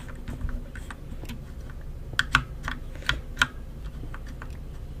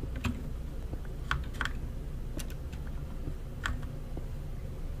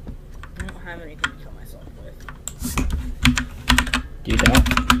 I don't have anything to kill myself with. You don't?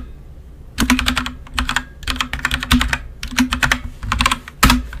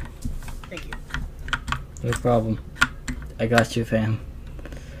 Thank you. No problem. I got you, fam.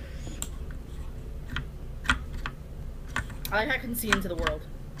 I like how I can see into the world.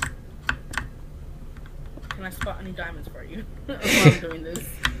 Can I spot any diamonds for you? While I'm doing this.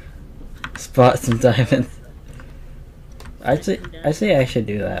 Spot some diamonds. I say I should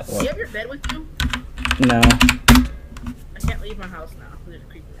do that. Do you have your bed with you? No. I can't leave my house now. There's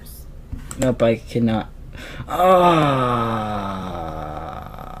creepers. Nope, I cannot.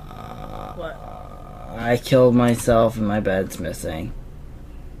 What? I killed myself and my bed's missing.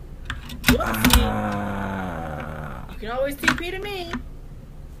 Whoopsie. You can always TP to me.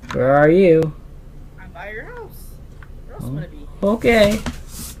 Where are you? I'm by your house. Where else am I gonna be? Okay.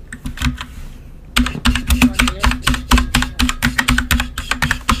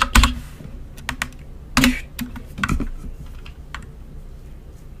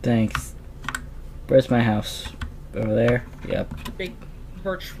 Thanks. Where's my house? Over there? Yep. Big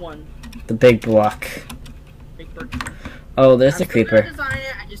birch one. The big block. Big birch one. Oh, there's I'm a creeper. still gonna design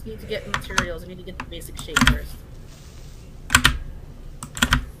it. I just need to get materials. I need to get the basic shape first.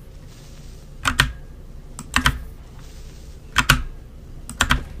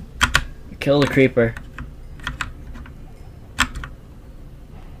 Kill the creeper.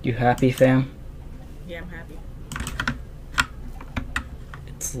 You happy, fam? Yeah, I'm happy.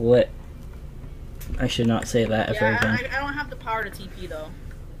 It's lit. I should not say that ever Yeah, again. I don't have the power to TP though.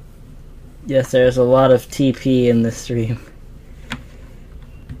 Yes, there's a lot of TP in this stream.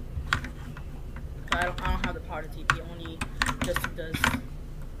 I don't have the power to TP. Only just does.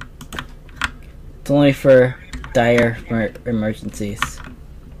 It's only for dire emergencies.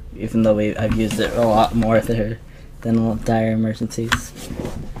 Even though I've used it a lot more than dire emergencies.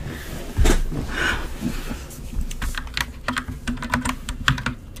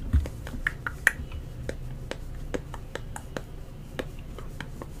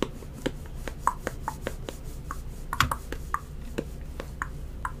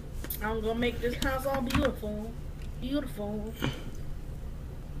 I'm gonna make this house all beautiful. Beautiful.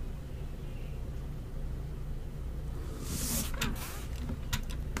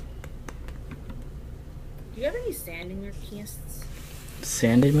 Do you have any sand in your chests?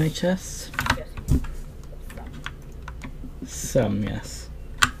 Sand in my chest? Yes. Some, yes.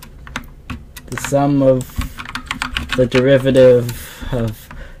 The sum of the derivative of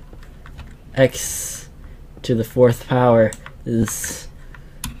x to the 4th power is,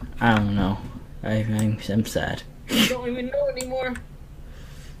 I don't know. I'm sad. I don't even know anymore.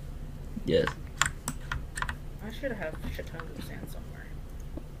 Yes. I should have shit tons of sand somewhere.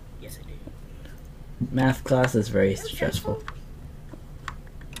 Yes, I do. Math class is very stressful.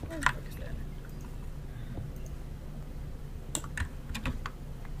 Where the fuck is that?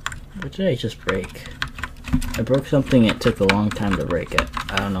 What did I just break? I broke something, it took a long time to break it.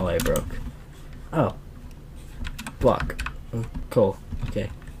 I don't know what I broke. Oh. Block. Oh, coal. Okay.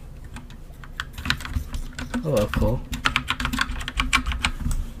 Hello, coal.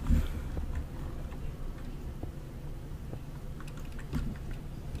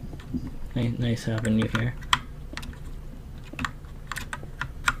 Nice having you here.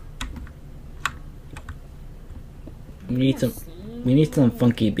 We need some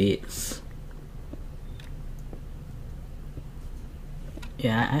funky beats.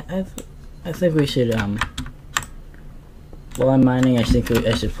 Yeah, I think we should while I'm mining, I think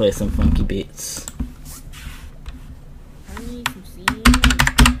I should play some funky beats. I need some seeds.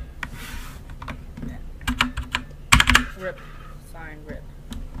 Rip. Sign rip.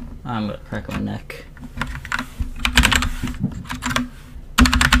 I'm gonna crack my neck.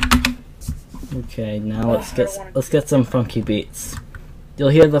 Okay, now let's get some funky beats. You'll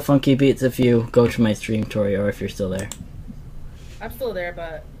hear the funky beats if you go to my stream, Torie, or if you're still there. I'm still there,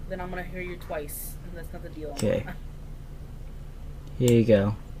 but then I'm gonna hear you twice, and that's not the deal. Okay. Here you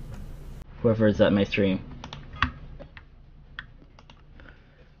go. Whoever is at my stream.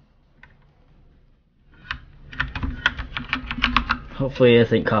 Hopefully it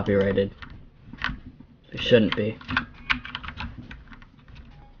isn't copyrighted. It shouldn't be.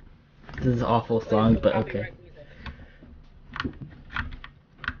 This is an awful song, but okay.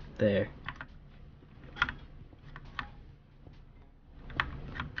 There.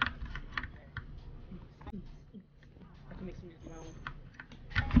 I can make some music of my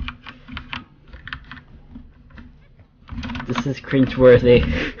own. This is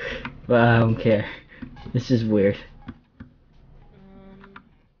cringeworthy, but I don't care. This is weird.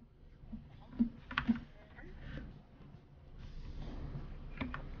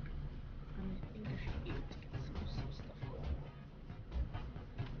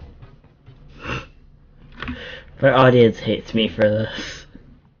 My audience hates me for this.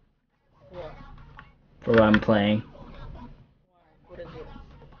 What? For what I'm playing. What is it?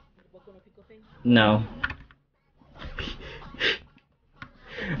 Boku no Pico thing? No.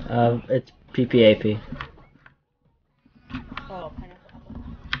 It's PPAP. Oh, pineapple.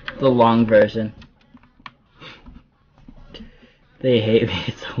 The long version. They hate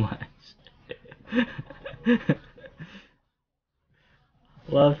me so much.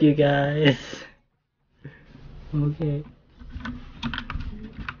 Love you guys. Okay.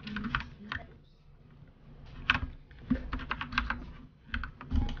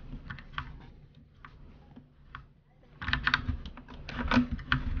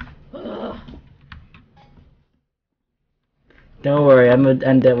 Don't worry, I'm gonna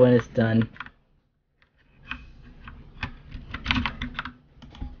end it when it's done.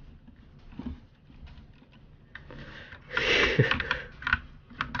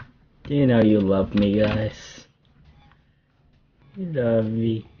 You know you love me, guys. You love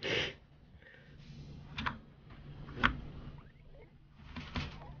me.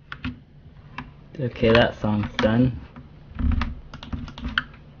 Okay, that song's done.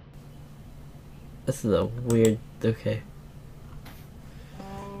 This is a weird... okay.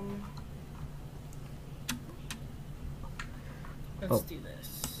 Let's do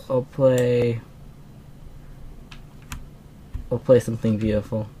this. I'll play something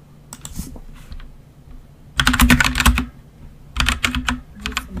beautiful.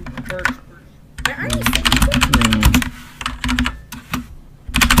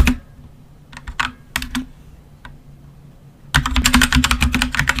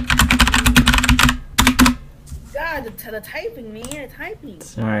 God, the typing, man, the typing.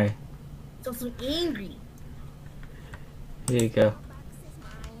 Sorry. I'm so angry. Here you go.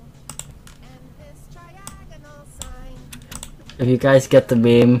 If you guys get the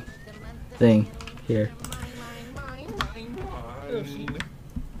meme thing, here.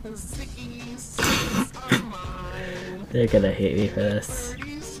 They're gonna hate me for this.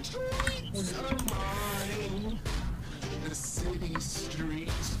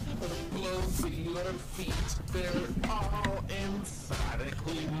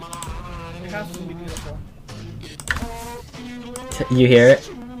 You hear it?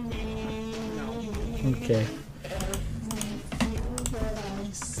 Okay.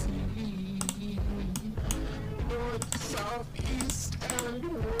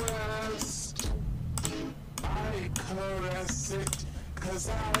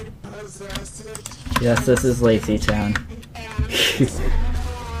 Yes, this is Lazy Town.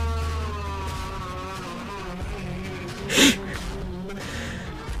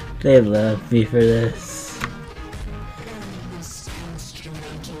 They love me for this.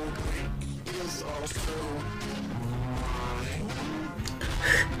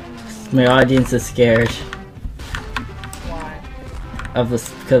 My audience is scared. Why? Of this,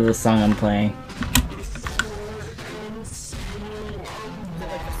 because of the song I'm playing. Is it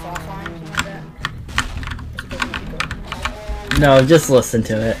like a soft line or something like that? No, just listen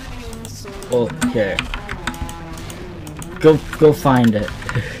to it. Well, here. Go find it.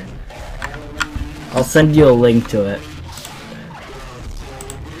 I'll send you a link to it.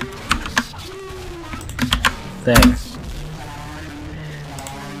 There.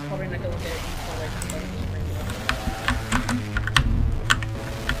 Probably not gonna look at it until like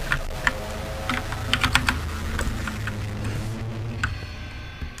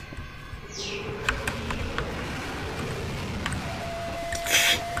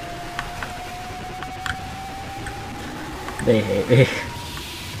They hate me.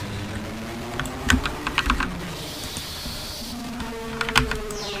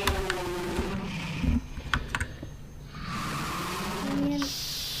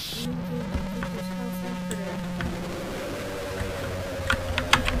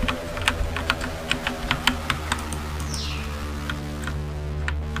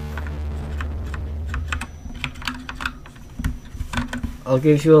 I'll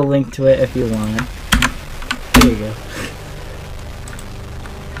give you a link to it if you want it. There you go.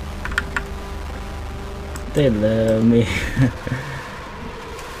 They love me.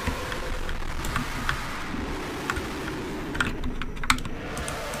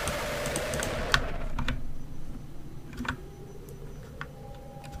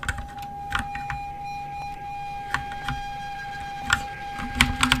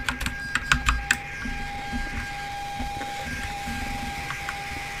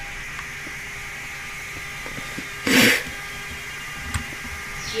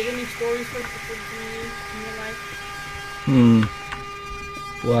 do you have any stories for me in your life?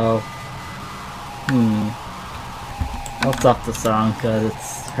 Well. I'll stop the song because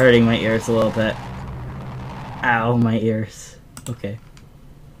it's hurting my ears a little bit. Ow, my ears. Okay.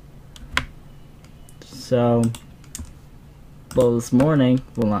 So, well, this morning,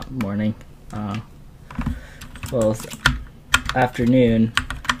 well, not morning, well, this afternoon,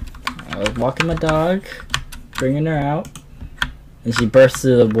 I was walking my dog, bringing her out, and she burst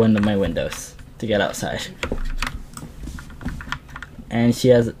through one of my windows to get outside. And she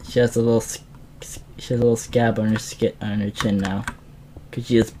has a little scab on her chin now, cause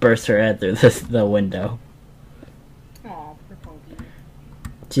she just burst her head through the window. Aw, poor Punky.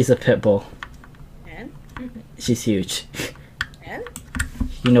 She's a pit bull. And? She's huge. And?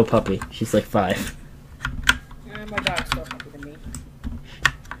 You know Puppy. She's like 5. My dog's still happy to me.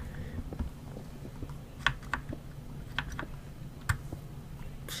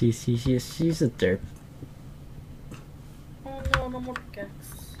 She's a derp. Oh no, no more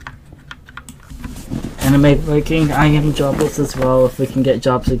pickaxe. Anime Viking, I am jobless as well. If we can get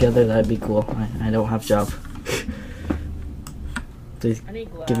jobs together, that'd be cool. I don't have job. Please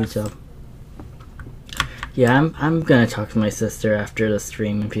give me a job. Yeah, I'm gonna talk to my sister after the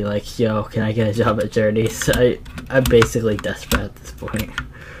stream and be like, yo, can I get a job at Journey's? I'm basically desperate at this point.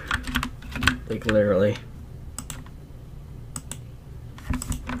 Like, literally.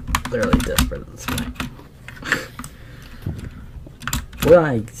 Literally desperate at this point. Well,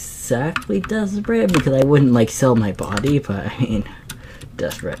 not exactly desperate, because I wouldn't, like, sell my body, but, I mean,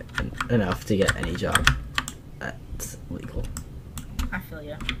 desperate enough to get any job. That's legal. I feel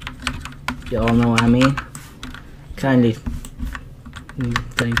ya. Y'all know what I mean? Kind of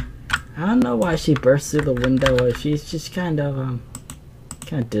thing. I don't know why she burst through the window. She's just kind of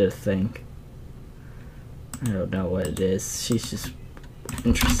did a thing. I don't know what it is. She's just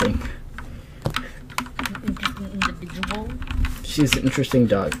interesting. Interesting individual. She's an interesting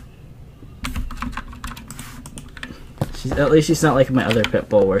dog. At least she's not like my other pit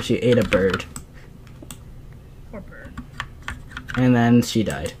bull where she ate a bird. Poor bird. And then she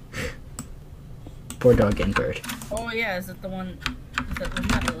died. Poor dog and bird. Oh yeah, is it the one? Wasn't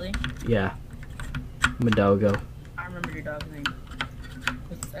that Lily? Yeah. Madogo. I remember your dog's name.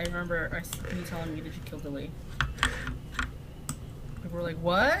 I remember you telling me that you killed Lily. People were like,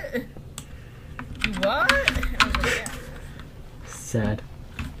 what? You what? And I was like, yeah. Sad.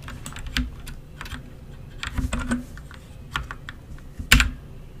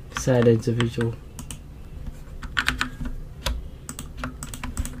 Sad individual.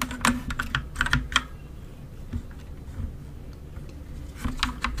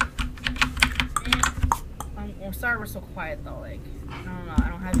 Sorry we're so quiet though, like, I don't know, I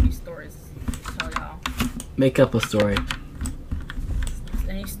don't have any stories to tell y'all. Make up a story.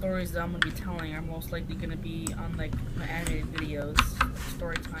 Any stories that I'm gonna be telling are most likely gonna be on, like, my animated videos, like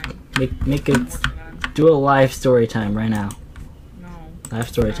story time. Make it, do a live story time right now. No. Live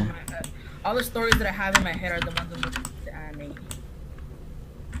story time. All the stories that I have in my head are the ones I'm looking to animate.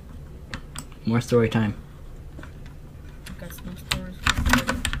 More story time. I've got some stories.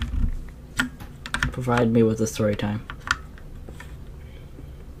 Provide me with a story time.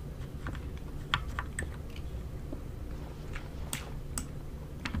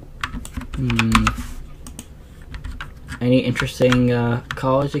 Any interesting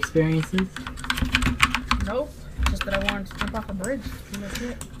college experiences? Nope. Just that I wanted to jump off a bridge. That's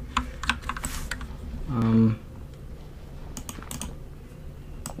it.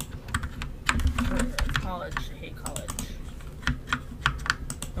 College. I hate college.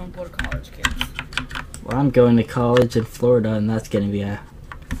 Don't go to college, kids. Well, I'm going to college in Florida, and that's going to be a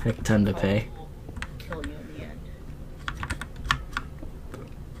heck ton to pay. Kill you in the end.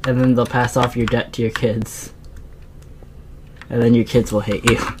 And then they'll pass off your debt to your kids. And then your kids will hate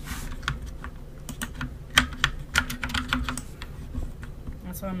you.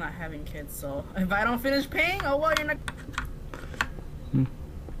 That's why I'm not having kids, so if I don't finish paying, oh well, you're not...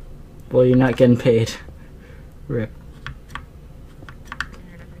 Well, you're not getting paid. Rip.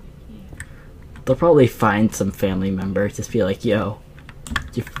 They'll probably find some family member, just be like, yo,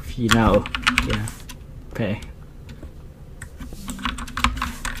 you know, yeah, pay.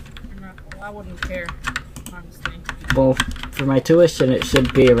 I wouldn't care, honestly. Well, for my tuition, it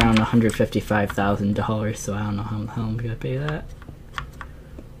should be around $155,000, so I don't know how I'm gonna pay that.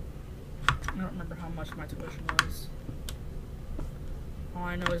 I don't remember how much my tuition was. All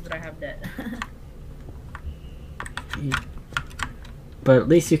I know is that I have debt. But at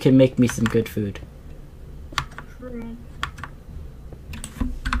least you can make me some good food. True.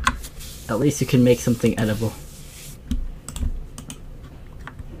 At least you can make something edible.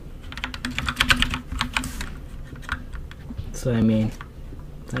 So I mean,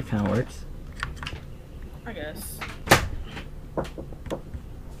 that kind of works. I guess.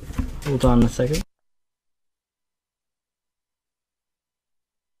 Hold on a second.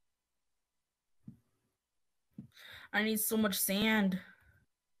 I need so much sand.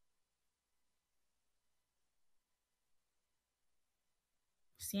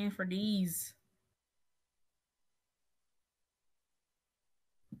 Sand for these.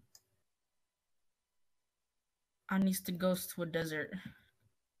 I need to go to a desert.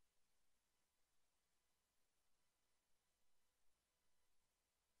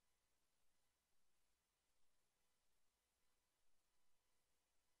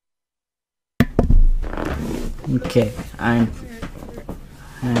 Okay, I'm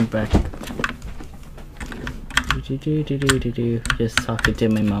back. Just talking to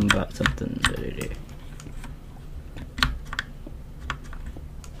my mom about something.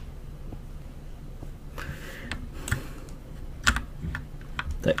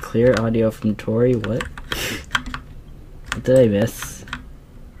 that clear audio from Torie? What? What did I miss?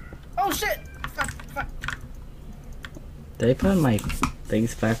 Oh shit! Fuck, fuck. Did I put my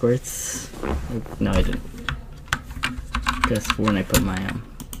things backwards? No, I didn't. Guess when I put my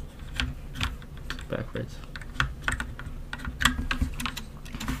backwards.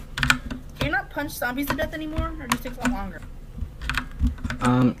 Can you not punch zombies to death anymore, or just takes a lot longer?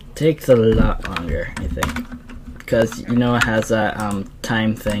 Takes a lot longer, I think, because you know it has that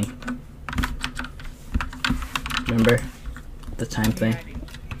time thing. Remember the time thing?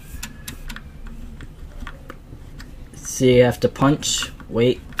 So you have to punch,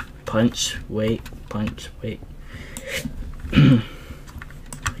 wait, punch, wait, punch, wait.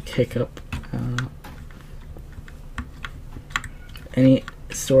 Like hiccup. I don't know. Any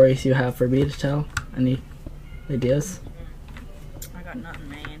stories you have for me to tell? Any ideas? I got nothing,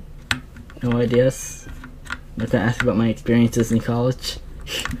 man. No ideas? I'm not gonna ask about my experiences in college.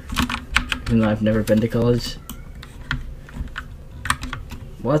 Even though I've never been to college.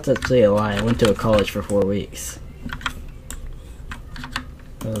 Well, that's actually a lie. I went to a college for 4 weeks.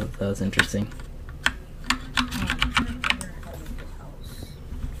 Oh, that was interesting.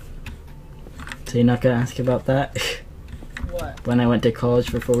 So you're not gonna ask about that? What? When I went to college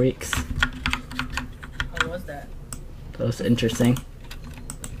for 4 weeks? How was that? That was interesting.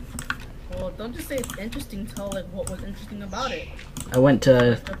 Well, don't just say it's interesting. Tell like what was interesting about it. I went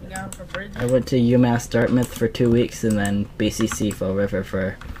to Jumping out of a bridge. UMass Dartmouth for 2 weeks and then BCC Fall River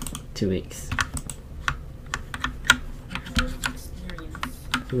for 2 weeks. How was the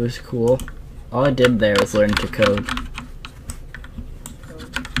experience? It was cool. All I did there was learn to code.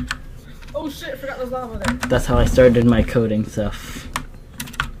 Oh shit! I forgot there's lava there. That's how I started my coding stuff.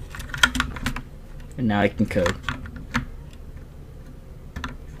 And now I can code.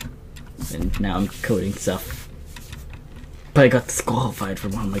 And now I'm coding stuff. But I got disqualified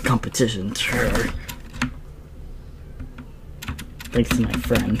from one of my competitions. Thanks to my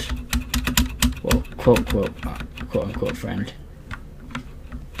friend. Well, quote unquote friend.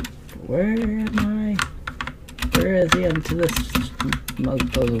 Where am I? Where is the end to this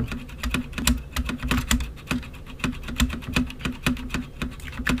puzzle?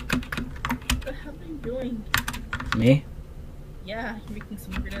 What the hell are you doing? Me? Yeah, you're making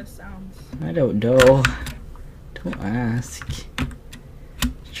some weird ass sounds. I don't know. Don't ask.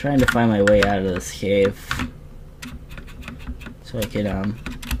 Trying to find my way out of this cave. So I could,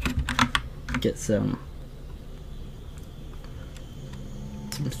 get some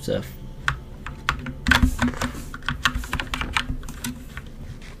stuff.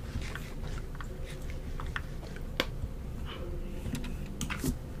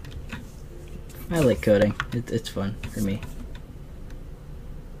 I like coding. It's fun for me.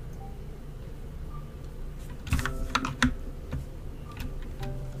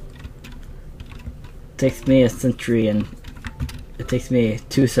 Takes me a century and it takes me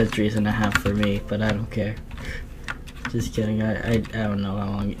 2 centuries and a half for me, but I don't care. Just kidding. I don't know how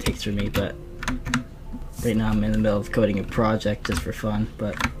long it takes for me, but right now I'm in the middle of coding a project just for fun.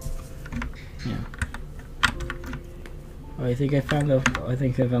 But yeah. Oh, I think I found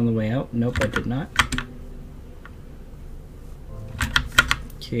the way out. Nope, I did not.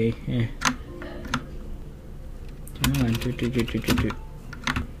 Okay. Yeah. Come on.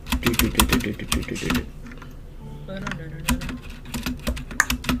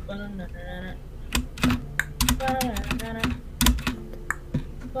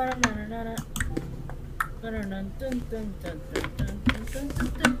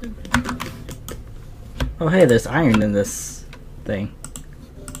 Oh hey, there's iron in this thing.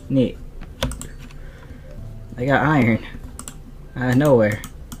 Neat. I got iron. Out of nowhere.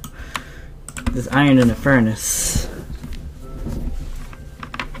 There's iron in a furnace.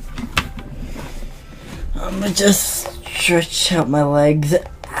 I'm gonna just stretch out my legs.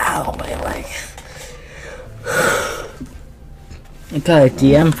 Ow, my legs. I got a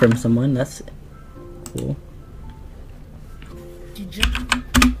DM from someone, that's cool. Did you?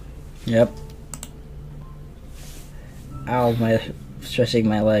 Yep. Ow, stretching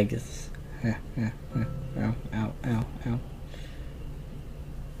my legs. Ow, ow, ow, ow.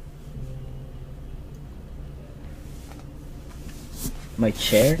 My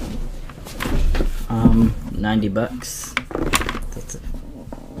chair? $90. That's it.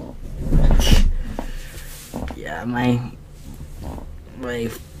 Yeah, my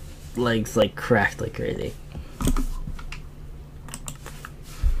legs like cracked like crazy.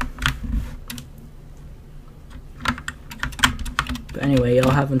 But anyway,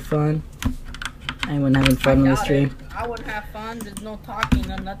 y'all having fun? Anyone having fun on the stream? I would have fun. There's no talking,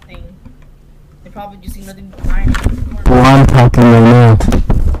 no nothing. They probably just see nothing behind. Well, I'm talking right now.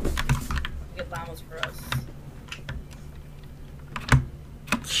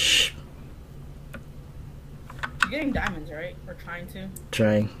 getting diamonds, right? Or trying to?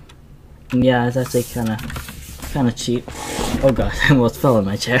 Trying. Yeah, it's actually kind of cheap. Oh god, I almost fell in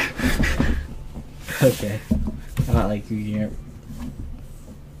my chair. Okay. I don't like you here.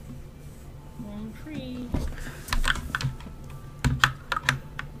 Wrong tree.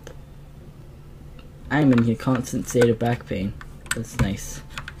 I'm in a constant state of back pain. That's nice.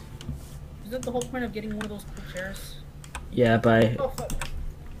 Is that the whole point of getting one of those cool chairs? Yeah, but Oh, fuck.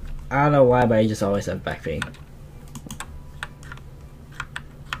 I don't know why, but I just always have back pain.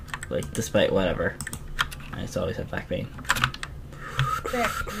 Like, despite whatever. I just always have back pain.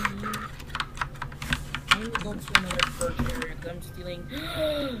 Back pain. I need to go to another bird area because I'm stealing.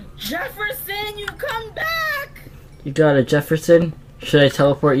 Jefferson, you come back! You got a Jefferson? Should I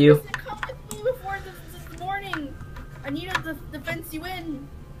teleport you? Jefferson, come with me before this morning. I need to defense you in.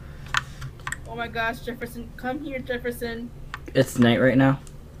 Oh my gosh, Jefferson, come here, Jefferson. It's night right now.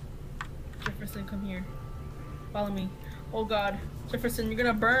 Jefferson, come here. Follow me. Oh god, Jefferson, you're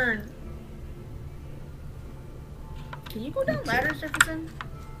gonna burn. Can you go down ladders, Jefferson?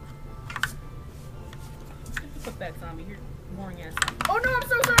 Fuck that zombie, you're boring ass. Oh no, I'm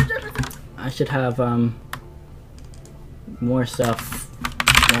so sorry, Jefferson! I should have, more stuff.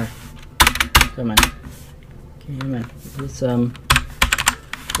 More. Come on. Come on.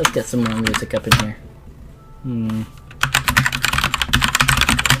 Let's get some more music up in here.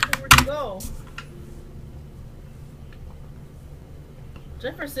 Where'd you go?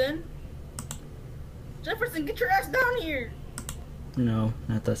 Jefferson? Jefferson, get your ass down here! No,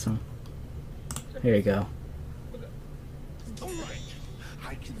 not that song. Here you go. Alright,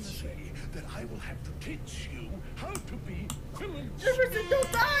 I can see that I will have to teach you how to be villains. Jefferson,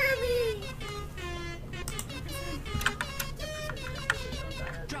 don't die on me!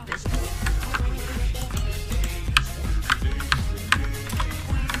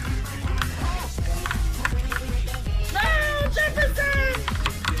 No, Jefferson!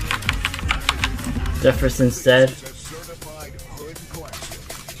 Jefferson's dead. It's a certified hood classic.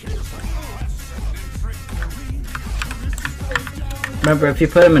 Remember, if you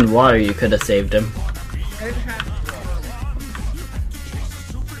put him in water, you could have saved him. I didn't have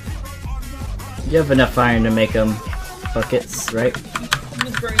You have enough iron to make him buckets, right? he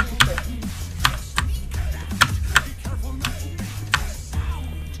was burning too quick.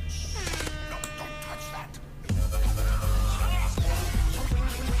 Don't touch that.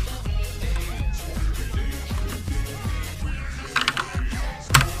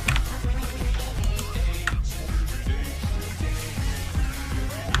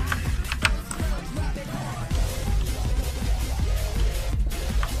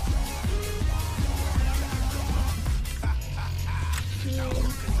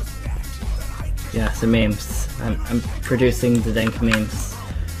 Yeah, the memes. I'm producing the dank memes.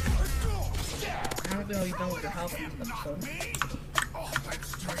 I don't know how you've done with your health in this episode.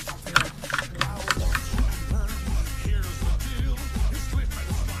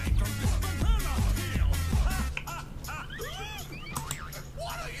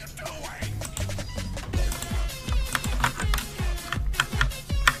 What are you doing?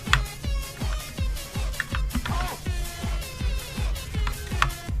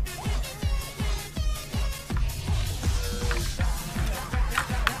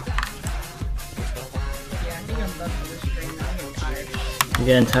 Yeah, I think I'm done for this stream now. I'm getting tired. You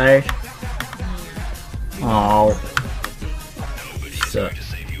getting tired? Oh. So,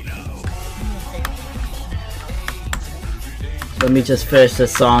 let me just finish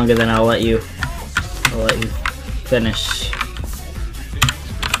this song and then I'll let you finish.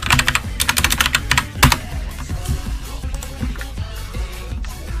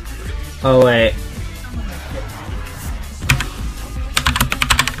 Oh wait.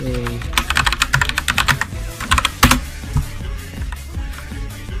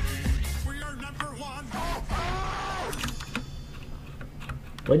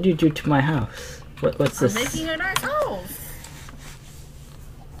 What did you do to my house? What's I'm this? making a nice house.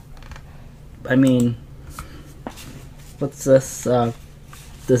 I mean, what's this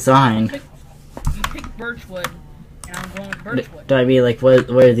design? You pick birchwood, and I'm going with birchwood. Do I mean like what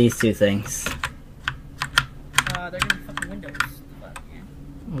are these two things? They're gonna be fucking windows. But,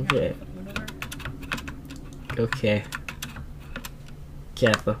 yeah. Okay. Fucking window there. Okay.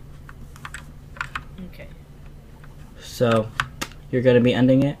 Kappa. Okay. So, you're gonna be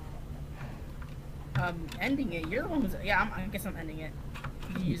ending it? Ending it. You're the one who's. Yeah, I guess I'm ending it.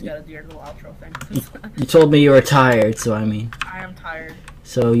 You just gotta do your little outro thing. You told me you were tired, so I mean. I am tired.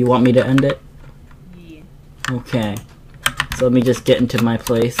 So you want me to end it? Yeah. Okay. So let me just get into my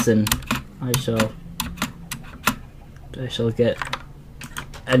place and I shall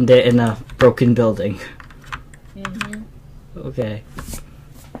end it in a broken building. Okay.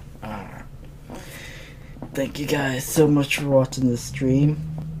 Thank you guys so much for watching the stream.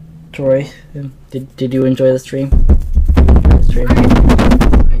 Torie, did you enjoy the stream?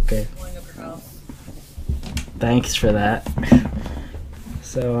 Okay. Thanks for that.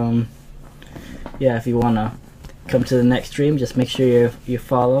 So yeah, if you wanna come to the next stream, just make sure you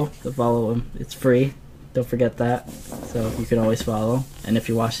follow him. It's free. Don't forget that. So you can always follow. And if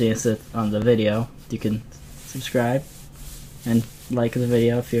you're watching this on the video, you can subscribe and like the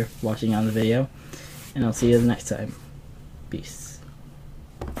video if you're watching on the video. And I'll see you the next time. Peace.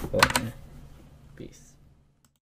 Oh, yeah.